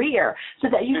career, so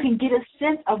that you can get a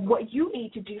sense of what you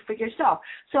need to do for yourself.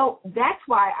 So that's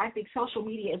why I think social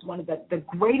media is one of the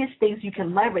greatest things you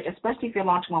can leverage, especially if you're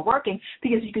launching while working,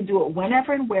 because you can do it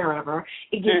whenever and wherever.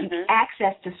 It gives you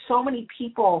access to so many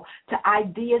people, to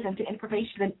ideas and to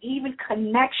information and even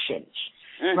connections,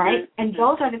 right? And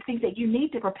those are the things that you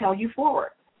need to propel you forward.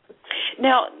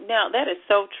 Now, that is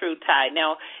so true, Tai.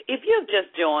 Now, if you've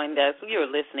just joined us, you're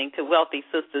listening to Wealthy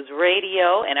Sistas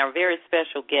Radio, and our very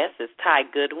special guest is Tai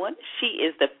Goodwin. She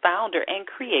is the founder and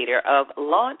creator of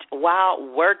Launch While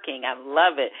Working. I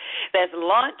love it. That's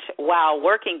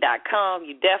launchwhileworking.com.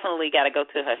 You definitely got to go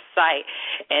to her site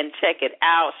and check it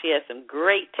out. She has some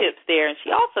great tips there, and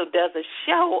she also does a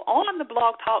show on the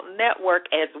Blog Talk Network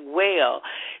as well.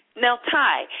 Now,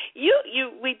 Tai,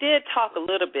 we did talk a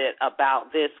little bit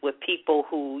about this with people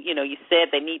who, you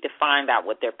said they need to find out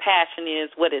what their passion is,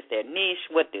 what is their niche,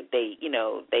 what do they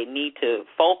need to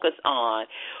focus on.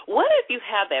 What if you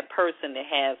have that person that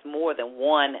has more than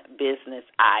one business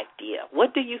idea?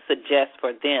 What do you suggest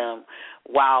for them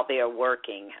while they're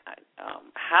working?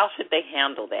 How should they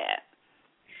handle that?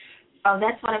 Oh,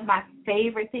 that's one of my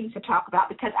favorite things to talk about,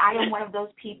 because I am one of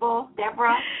those people,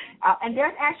 Deborah, and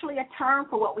there's actually a term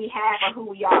for what we have or who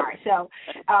we are. So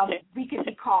we could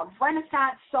be called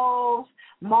Renaissance souls,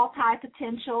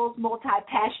 multi-potentials,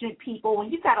 multi-passionate people.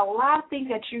 When you've got a lot of things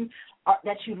that you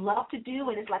love to do,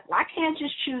 and it's like, well, I can't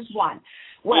just choose one.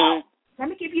 Well, let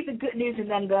me give you the good news and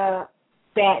then the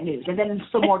bad news, and then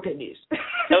some more good news.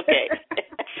 Okay.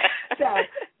 So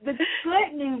the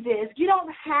good news is you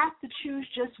don't have to choose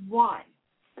just one.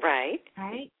 Right.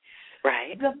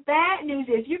 The bad news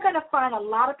is you're going to find a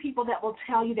lot of people that will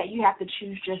tell you that you have to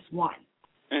choose just one.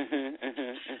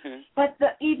 But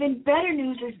the even better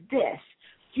news is this.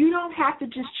 You don't have to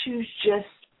just choose just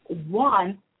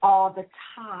one all the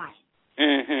time.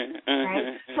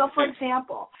 Right? So, for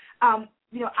example,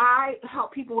 I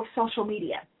help people with social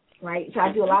media. Right, so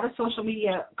I do a lot of social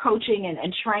media coaching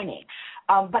and training,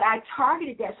 but I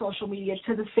targeted that social media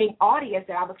to the same audience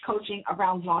that I was coaching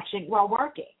around launching while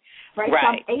working. Right, so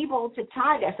I'm able to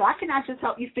tie that. So I can not just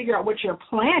help you figure out what your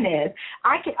plan is,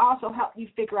 I can also help you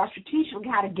figure out strategically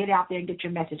how to get out there and get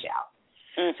your message out.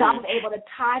 So I was able to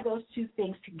tie those two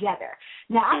things together.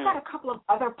 Now, I've got a couple of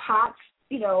other pots,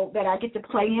 that I get to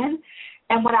play in.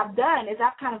 And what I've done is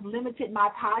I've kind of limited my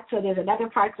pot. So there's another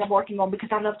project I'm working on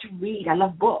because I love to read. I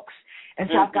love books. And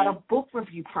so I've got a book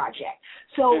review project.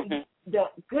 So the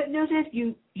good news is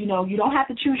you don't have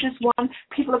to choose just one.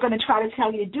 People are going to try to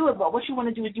tell you to do it. But what you want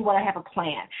to do is you want to have a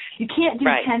plan. You can't do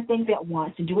 10 things at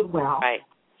once and do it well.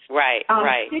 Right.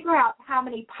 Figure out how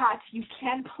many pots you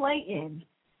can play in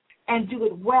and do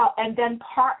it well, and then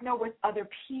partner with other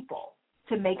people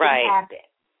to make it happen.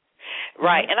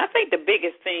 Right, and I think the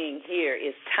biggest thing here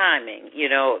is timing.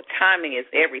 Timing is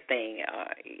everything.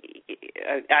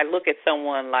 I look at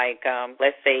someone like,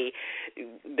 let's say,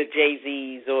 the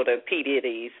Jay-Z's or the P.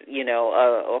 Diddy's,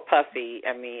 or Puffy.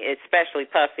 I mean, especially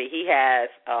Puffy. He has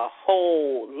a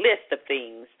whole list of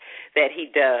things that he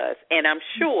does. And I'm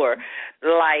sure,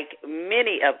 like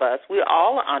many of us, we're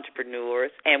all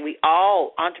entrepreneurs, and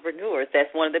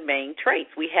that's one of the main traits.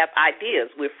 We have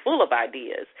ideas. We're full of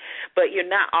ideas. But you're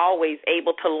not always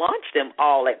able to launch them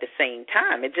all at the same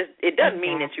time. It doesn't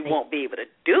mean that you won't be able to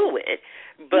do it,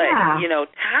 but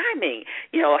timing,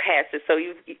 has to. So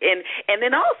and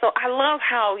then also, I love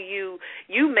how you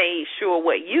made sure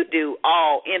what you do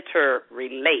all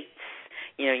interrelates.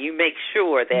 You make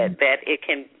sure that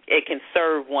it can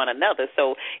serve one another.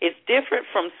 So it's different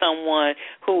from someone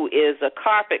who is a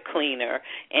carpet cleaner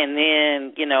and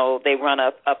then, they run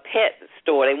a pet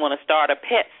store. They want to start a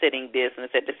pet sitting business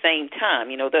at the same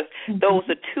time. Those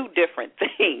are two different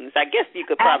things. I guess you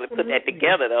could probably put that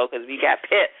together, though, because if you got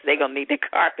pets, they're going to need the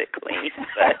carpet cleaned.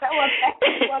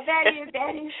 Well, that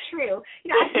is true.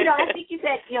 I think you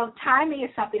said, timing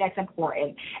is something that's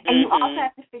important. And you also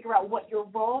have to figure out what your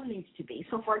role needs to be.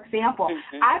 So, for example,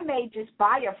 I may just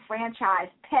buy a franchise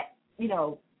pet,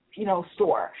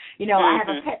 store. I have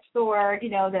a pet store,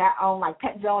 that I own, like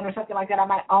Pet Zone or something like that. I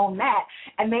might own that.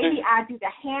 And maybe I do the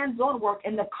hands-on work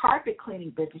in the carpet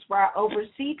cleaning business where I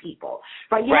oversee people.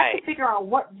 But you have to figure out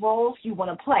what roles you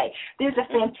want to play. There's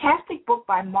a fantastic book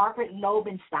by Margaret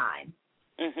Lobenstein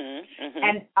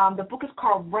And the book is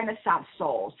called Renaissance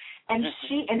Souls. And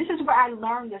and this is where I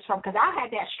learned this from, because I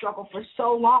had that struggle for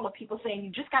so long with people saying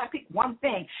you just got to pick one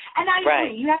thing. And I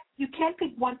agree, you can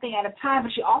pick one thing at a time,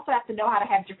 but you also have to know how to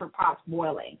have different pots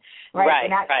boiling, right?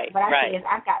 What I say is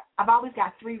I've always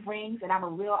got 3 rings, and I'm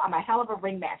a hell of a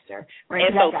ring master, right?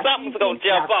 And so something's gonna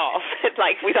jump off,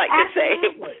 like we like to say.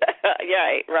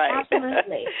 Right.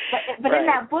 Absolutely. But in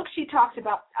that book, she talks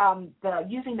about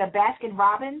using the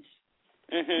Baskin-Robbins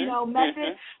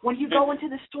method. When you go into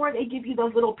the store, they give you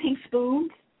those little pink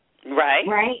spoons.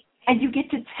 Right? And you get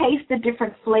to taste the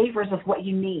different flavors of what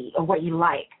you need or what you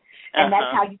like. And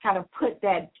that's how you kind of put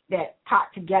that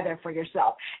pot together for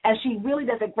yourself. And she really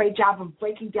does a great job of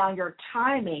breaking down your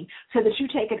timing so that you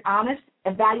take an honest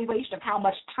evaluation of how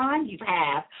much time you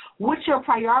have, what your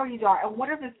priorities are, and what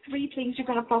are the 3 things you're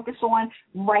going to focus on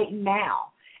right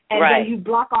now. And then you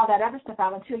block all that other stuff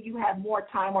out until you have more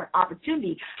time or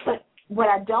opportunity. But what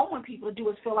I don't want people to do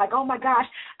is feel like, oh, my gosh,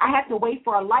 I have to wait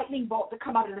for a lightning bolt to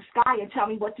come out of the sky and tell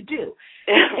me what to do.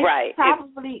 It's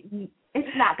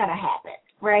not going to happen,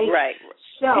 right?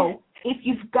 So if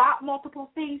you've got multiple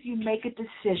things, you make a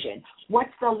decision.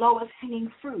 What's the lowest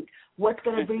hanging fruit? What's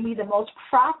going to bring me the most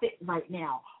profit right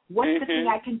now? What's the thing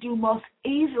I can do most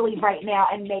easily right now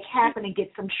and make happen and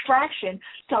get some traction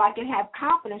so I can have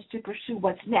confidence to pursue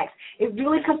what's next? It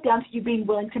really comes down to you being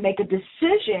willing to make a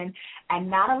decision and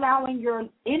not allowing your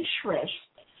interest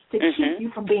to keep you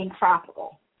from being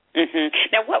profitable.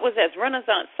 Now, what was that?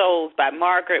 Renaissance Souls by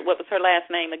Margaret. What was her last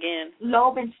name again?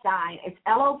 Lobenstein. It's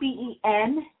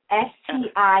LobensTine.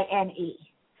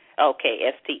 Okay,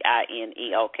 Stine.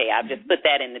 Okay, I've just put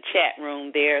that in the chat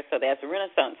room there. So that's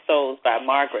Renaissance Souls by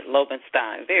Margaret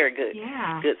Lobenstein. Very good.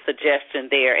 Good suggestion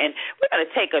there. And we're going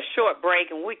to take a short break,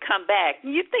 and when we come back,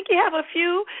 you think you have a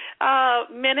few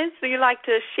minutes? Would you like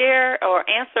to share or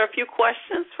answer a few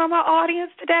questions from our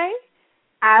audience today?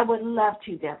 I would love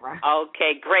to, Deborah.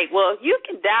 Okay, great. Well, you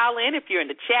can dial in if you're in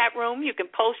the chat room. You can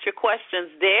post your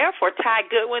questions there for Tai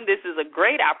Goodwin. This is a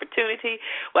great opportunity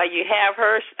while you have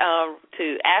her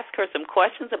to ask her some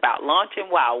questions about launching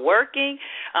while working.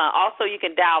 Also, you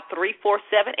can dial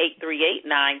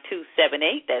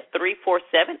 347-838-9278. That's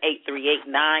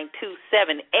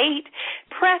 347-838-9278.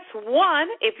 Press 1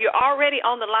 if you're already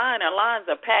on the line. Our lines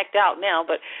are packed out now,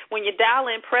 but when you dial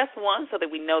in, press 1 so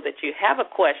that we know that you have a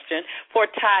question for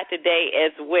Tai today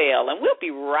as well. And we'll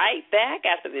be right back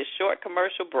after this short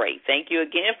commercial break. Thank you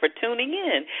again for tuning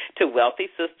in to Wealthy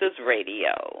Sistas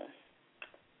Radio.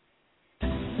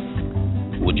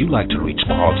 Would you like to reach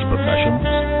quality professionals?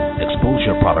 Expose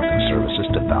your product and services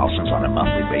to thousands on a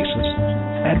monthly basis?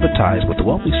 Advertise with the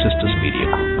Wealthy Sistas Media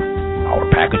Group.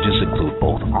 Our packages include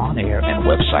both on-air and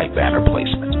website banner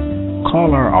placement.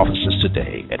 Call our offices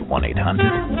today at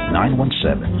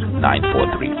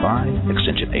 1-800-917-9435,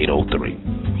 extension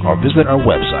 803, or visit our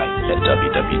website at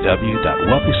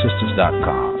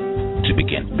www.wealthysisters.com to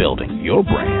begin building your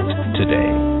brand today.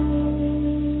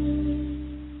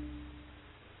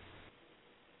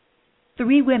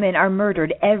 3 women are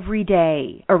murdered every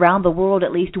day. Around the world,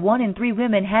 at least 1 in 3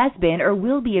 women has been or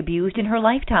will be abused in her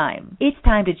lifetime. It's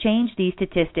time to change these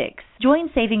statistics.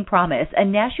 Join Saving Promise, a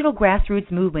national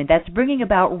grassroots movement that's bringing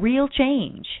about real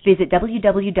change. Visit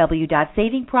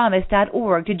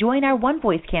www.savingpromise.org to join our One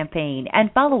Voice campaign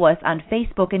and follow us on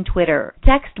Facebook and Twitter.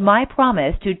 Text My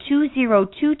Promise to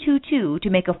 20222 to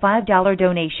make a $5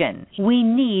 donation. We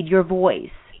need your voice.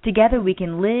 Together we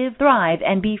can live, thrive,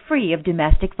 and be free of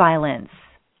domestic violence.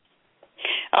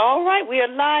 All right, we are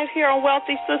live here on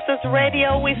Wealthy Sistas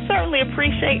Radio. We certainly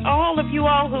appreciate all of you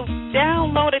all who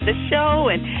downloaded the show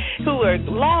and who are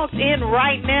logged in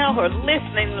right now, who are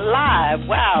listening live.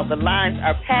 Wow, the lines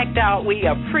are packed out. We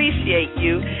appreciate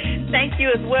you. Thank you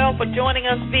as well for joining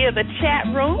us via the chat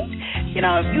room. You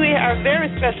know, our very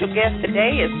special guest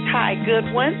today is Tai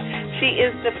Goodwin. She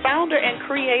is the founder and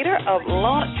creator of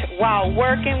Launch While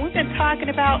Working. We've been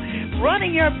talking about running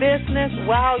your business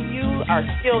while you are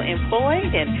still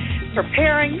employed and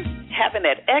preparing, having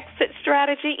that exit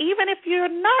strategy, even if you're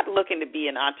not looking to be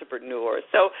an entrepreneur.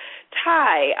 So,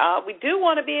 Tai, we do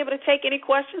want to be able to take any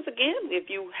questions. Again, if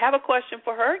you have a question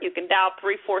for her, you can dial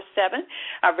 347.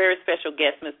 Our very special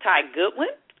guest, Ms. Tai Goodwin.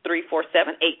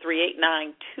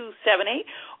 347-838-9278,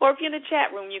 or if you're in the chat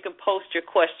room, you can post your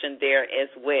question there as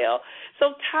well.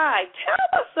 So, Tai, tell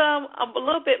us a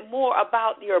little bit more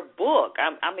about your book.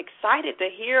 I'm excited to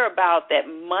hear about that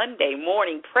Monday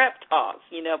morning prep talks.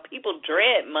 You know, people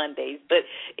dread Mondays, but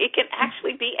it can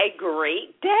actually be a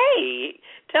great day.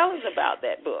 Tell us about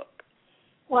that book.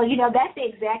 Well, you know, that's the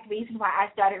exact reason why I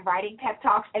started writing pep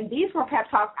talks, and these were pep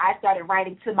talks I started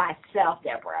writing to myself,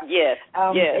 Deborah. Yes,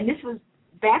 yes. And this was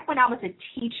back when I was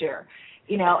a teacher,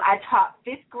 I taught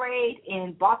 5th grade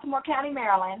in Baltimore County,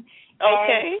 Maryland.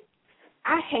 Okay. And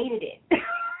I hated it.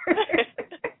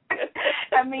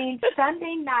 I mean,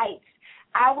 Sunday nights,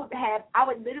 I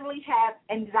would literally have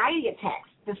anxiety attacks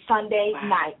the Sunday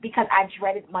night because I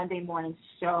dreaded Monday morning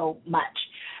so much.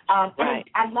 Right.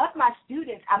 And I love my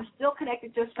students. I'm still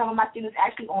connected to some of my students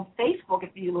actually on Facebook,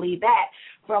 if you believe that,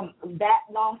 from that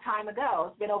long time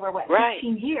ago. It's been over,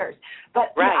 15 years.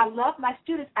 But I love my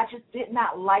students. I just did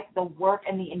not like the work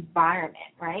and the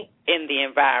environment, right? In the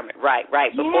environment, right.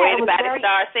 Before anybody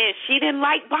started saying she didn't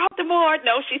like Baltimore,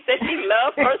 no, she said she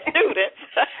loved her students.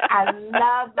 I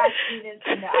love my students.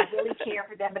 I really care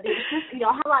for them. But there was just, a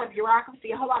whole lot of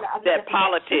bureaucracy, a whole lot of other that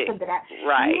politics, that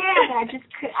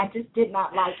I just did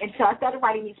not like. And so I started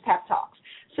writing these pep talks.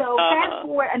 So fast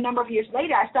forward a number of years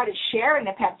later, I started sharing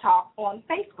the pep talk on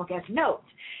Facebook as notes.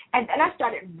 And I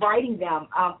started writing them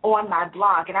on my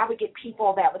blog. And I would get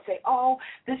people that would say, oh,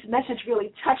 this message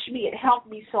really touched me. It helped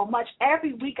me so much.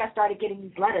 Every week I started getting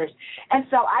these letters. And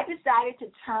so I decided to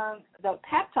turn the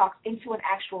pep talks into an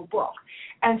actual book.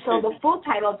 And so the full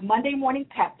title is Monday Morning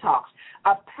Pep Talks,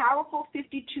 a powerful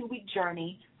 52-week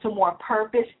journey to more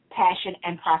purpose, passion,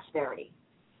 and prosperity.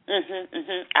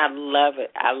 I love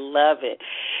it.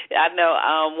 I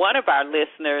know one of our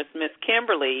listeners, Miss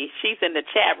Kimberly, she's in the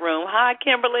chat room. Hi,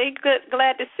 Kimberly.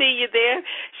 Glad to see you there.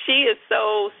 She is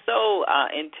so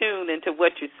in tune into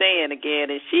what you're saying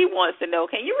again, and she wants to know,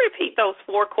 can you repeat those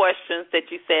 4 questions that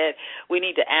you said we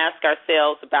need to ask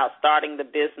ourselves about starting the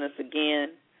business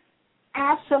again?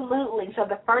 Absolutely. So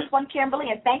the first one,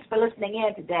 Kimberly, and thanks for listening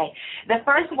in today. The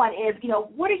first one is,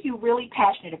 what are you really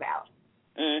passionate about?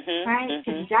 Right?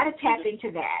 Because you got to tap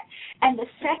into that. And the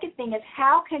second thing is,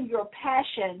 how can your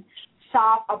passion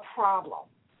solve a problem?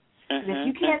 If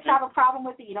you can't solve a problem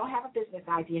with it, you don't have a business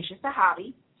idea. It's just a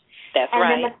hobby. That's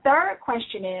right. And then the third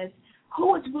question is,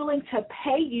 who is willing to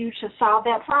pay you to solve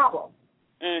that problem?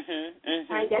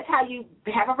 Right? That's how you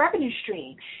have a revenue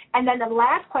stream. And then the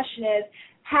last question is,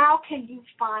 how can you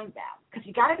find them? Because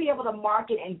you got to be able to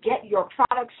market and get your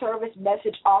product, service,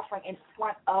 message, offering in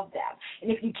front of them.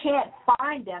 And if you can't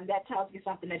find them, that tells you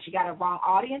something that you got a wrong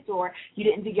audience or you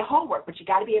didn't do your homework. But you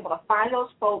got to be able to find those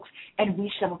folks and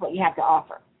reach them with what you have to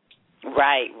offer.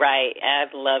 Right. I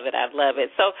love it.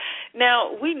 So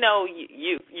now we know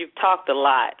you've talked a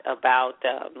lot about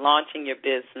launching your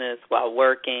business while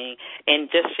working and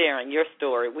just sharing your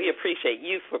story. We appreciate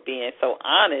you for being so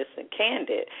honest and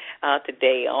candid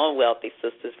today on Wealthy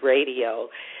Sistas Radio.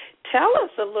 Tell us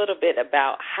a little bit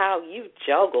about how you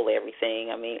juggle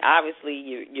everything. I mean, obviously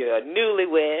you're a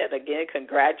newlywed. Again,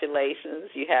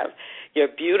 congratulations. You have your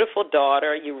beautiful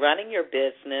daughter. You're running your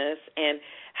business. And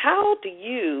how do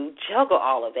you juggle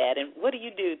all of that, and what do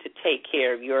you do to take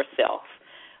care of yourself,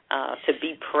 to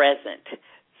be present,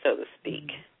 so to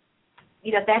speak?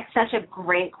 That's such a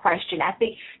great question. I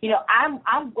think,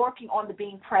 I'm working on the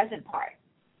being present part.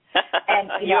 And,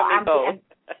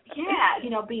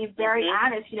 being very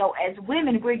honest, as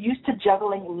women, we're used to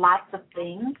juggling lots of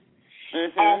things.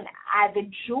 And I've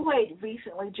enjoyed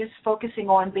recently just focusing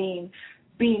on being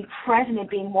present and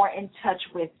being more in touch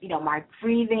with, my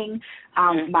breathing,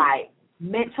 my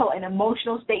mental and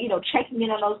emotional state, checking in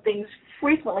on those things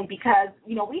frequently because,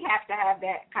 we have to have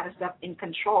that kind of stuff in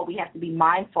control. We have to be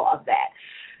mindful of that.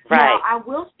 Right. Now, I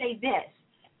will say this.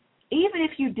 Even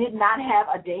if you did not have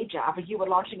a day job or you were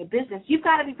launching a business, you've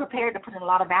got to be prepared to put in a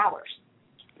lot of hours.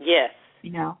 Yes.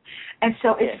 And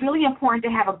so it's really important to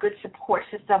have a good support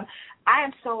system. I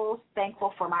am so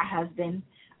thankful for my husband.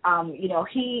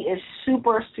 He is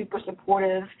super, super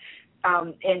supportive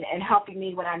in helping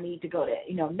me when I need to go to,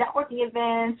 networking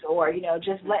events or,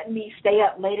 just letting me stay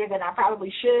up later than I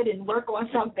probably should and work on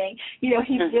something. He's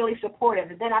really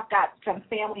supportive. And then I've got some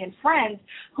family and friends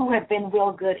who have been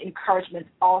real good encouragements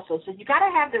also. So you got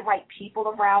to have the right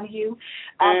people around you.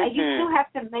 And you still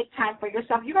have to make time for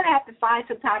yourself. You're going to have to find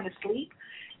some time to sleep.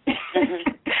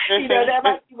 That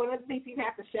might be one of the things you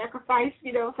have to sacrifice,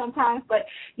 sometimes. But,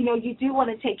 you do want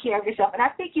to take care of yourself. And I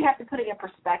think you have to put it in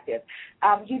perspective.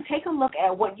 You take a look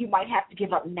at what you might have to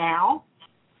give up now,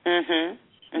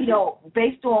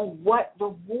 based on what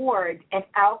reward and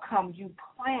outcome you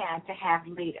plan to have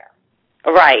later.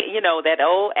 Right. That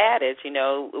old adage,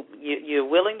 you're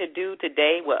willing to do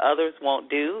today what others won't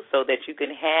do so that you can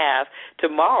have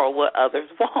tomorrow what others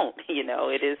won't.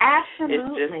 It is.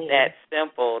 Absolutely. It's just that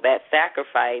simple, that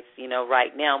sacrifice,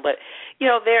 right now. But,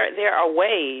 there are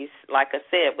ways, like I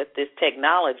said, with this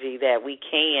technology that we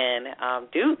can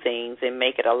do things and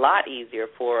make it a lot easier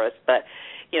for us. But,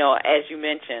 as you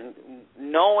mentioned,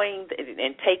 knowing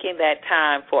and taking that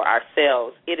time for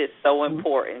ourselves, it is so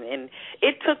important. And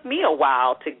it took me a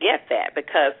while to get that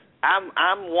because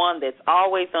I'm one that's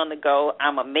always on the go.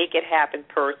 I'm a make-it-happen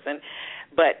person.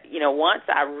 But, once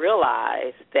I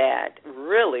realized that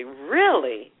really,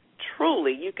 really,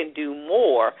 truly you can do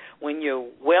more when you're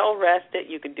well-rested,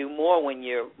 you can do more when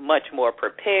you're much more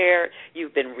prepared,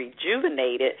 you've been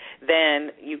rejuvenated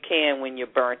than you can when you're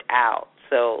burnt out.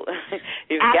 So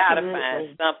you've got to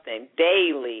find something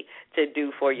daily to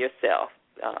do for yourself.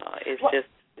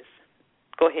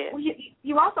 Go ahead. Well,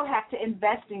 you also have to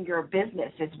invest in your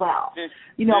business as well.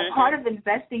 Part of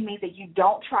investing means that you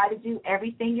don't try to do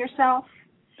everything yourself.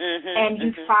 And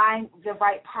you find the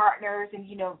right partners, and,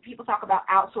 people talk about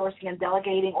outsourcing and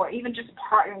delegating or even just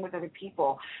partnering with other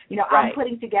people. I'm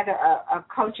putting together a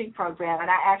coaching program, and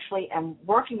I actually am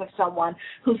working with someone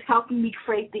who's helping me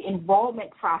create the enrollment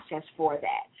process for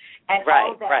that and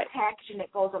all of that packaging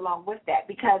that goes along with that,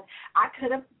 because I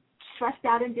could have stressed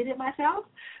out and did it myself,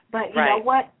 but you know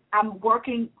what? I'm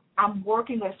working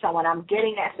with someone. I'm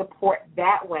getting that support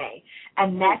that way,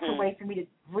 and that's a way for me to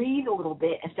breathe a little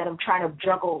bit instead of trying to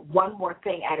juggle one more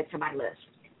thing added to my list.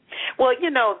 Well,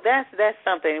 that's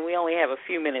something, and we only have a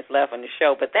few minutes left on the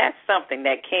show, but that's something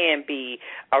that can be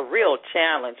a real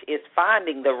challenge is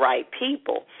finding the right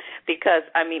people. Because,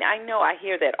 I know I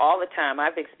hear that all the time.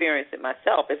 I've experienced it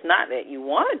myself. It's not that you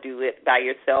want to do it by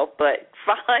yourself, but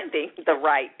finding the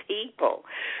right people.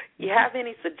 You have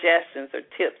any suggestions or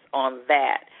tips on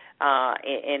that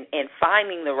and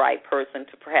finding the right person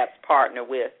to perhaps partner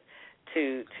with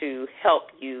to help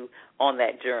you on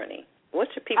that journey? What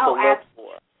should people look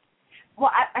for?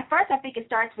 Well, at first I think it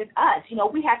starts with us.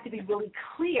 We have to be really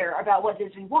clear about what it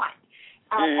is we want.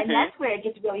 And that's where it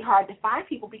gets really hard to find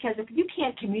people, because if you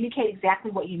can't communicate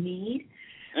exactly what you need,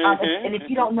 and if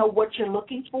you don't know what you're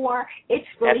looking for, it's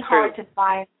really hard to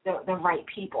find the right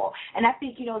people. And I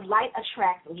think, light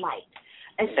attracts light.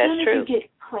 As soon as you get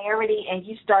clarity and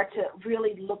you start to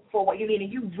really look for what you need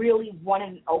and you really want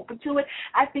and open to it,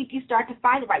 I think you start to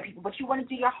find the right people. But you want to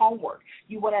do your homework.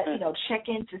 You want to, check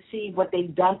in to see what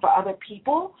they've done for other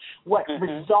people, what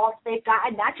results they've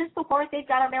gotten, not just the work they've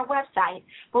got on their website,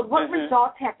 but what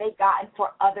results have they gotten for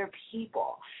other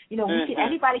people.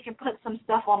 Anybody can put some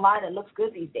stuff online that looks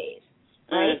good these days.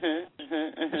 Right?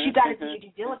 But you got to do your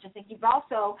due diligence, and you've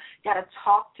also got to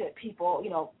talk to people,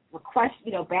 request,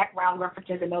 background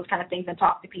references and those kind of things, and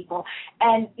talk to people.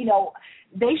 And,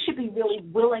 they should be really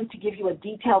willing to give you a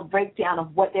detailed breakdown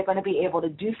of what they're going to be able to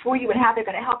do for you and how they're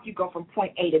going to help you go from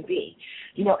point A to B.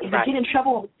 If you get in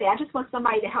trouble when we say, I just want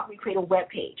somebody to help me create a web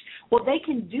page. Well, they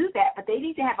can do that, but they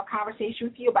need to have a conversation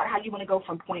with you about how you want to go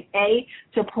from point A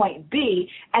to point B,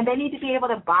 and they need to be able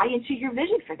to buy into your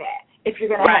vision for that if you're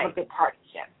going to have a good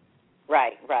partnership.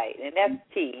 Right. And that's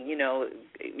key.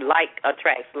 Like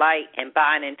attracts like, and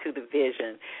buying into the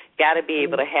vision. Got to be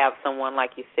able to have someone,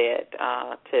 like you said,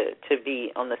 to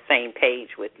be on the same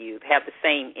page with you, have the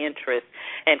same interest,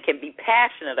 and can be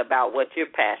passionate about what you're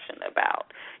passionate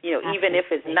about. Even if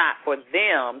it's not for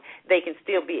them, they can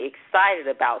still be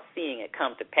excited about seeing it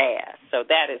come to pass. So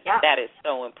that is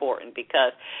so important,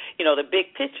 because, the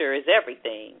big picture is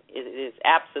everything. It is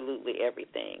absolutely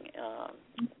everything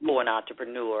for an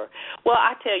entrepreneur. Well,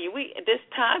 I tell you, this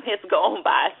time has gone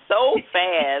by so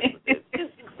fast,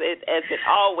 as it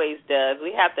always does.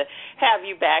 We have to have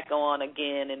you back on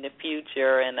again in the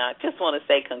future, and I just want to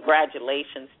say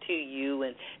congratulations to you,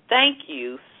 and thank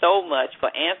you so much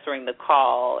for answering the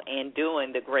call and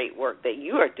doing the great work that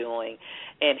you are doing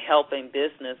and helping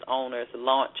business owners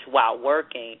launch while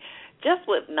working. Just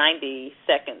with 90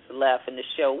 seconds left in the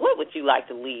show, what would you like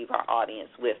to leave our audience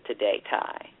with today,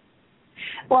 Tai?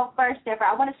 Well, first,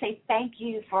 Deborah, I want to say thank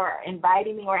you for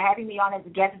inviting me or having me on as a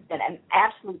guest. It's been an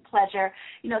absolute pleasure.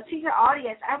 To your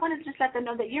audience, I want to just let them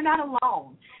know that you're not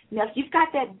alone. If you've got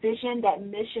that vision, that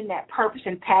mission, that purpose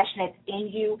and passion that's in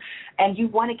you, and you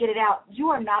want to get it out, you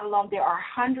are not alone. There are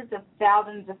hundreds of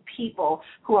thousands of people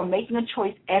who are making a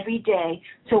choice every day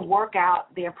to work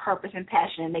out their purpose and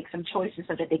passion and make some choices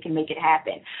so that they can make it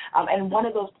happen. And one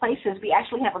of those places, we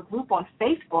actually have a group on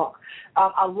Facebook,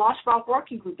 a Launch While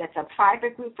Working group. That's a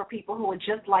private group for people who are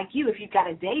just like you. If you've got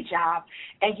a day job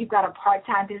and you've got a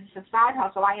part-time business and side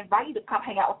hustle, I invite you to come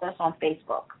hang out with us on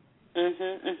Facebook.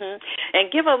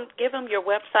 And give them your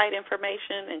website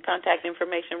information and contact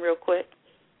information real quick.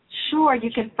 Sure.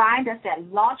 You can find us at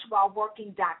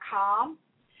launchwhileworking.com.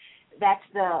 That's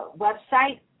the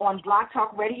website. On Blog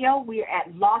Talk Radio, we're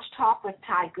at Launch Talk with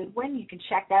Tai Goodwin. You can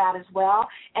check that out as well.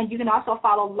 And you can also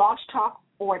follow Launch Talk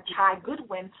or Tai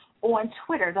Goodwin on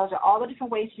Twitter. Those are all the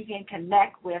different ways you can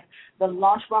connect with the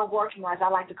Launch While Working, or as I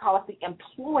like to call it, the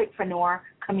employedpreneur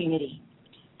community.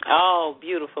 Oh,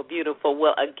 beautiful, beautiful.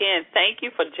 Well, again, thank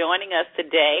you for joining us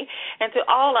today. And to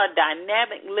all our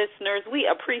dynamic listeners, we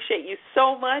appreciate you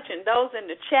so much, and those in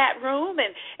the chat room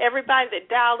and everybody that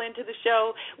dialed into the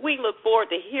show. We look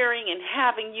forward to hearing and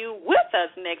having you with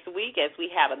us next week as we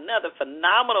have another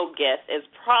phenomenal guest as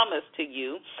promised to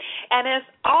you. And as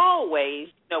always,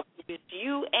 wish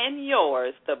you and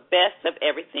yours the best of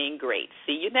everything great.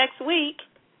 See you next week.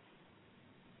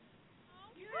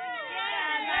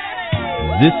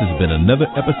 This has been another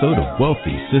episode of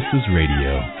Wealthy Sistas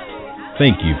Radio.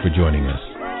 Thank you for joining us.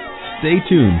 Stay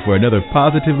tuned for another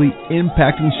positively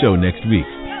impacting show next week.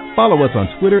 Follow us on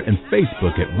Twitter and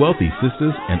Facebook at Wealthy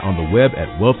Sistas and on the web at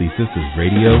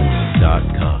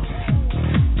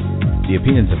wealthysistasradio.com. The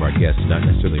opinions of our guests do not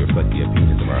necessarily reflect the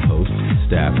opinions of our hosts,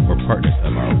 staff, or partners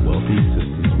of our Wealthy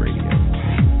Sistas Radio.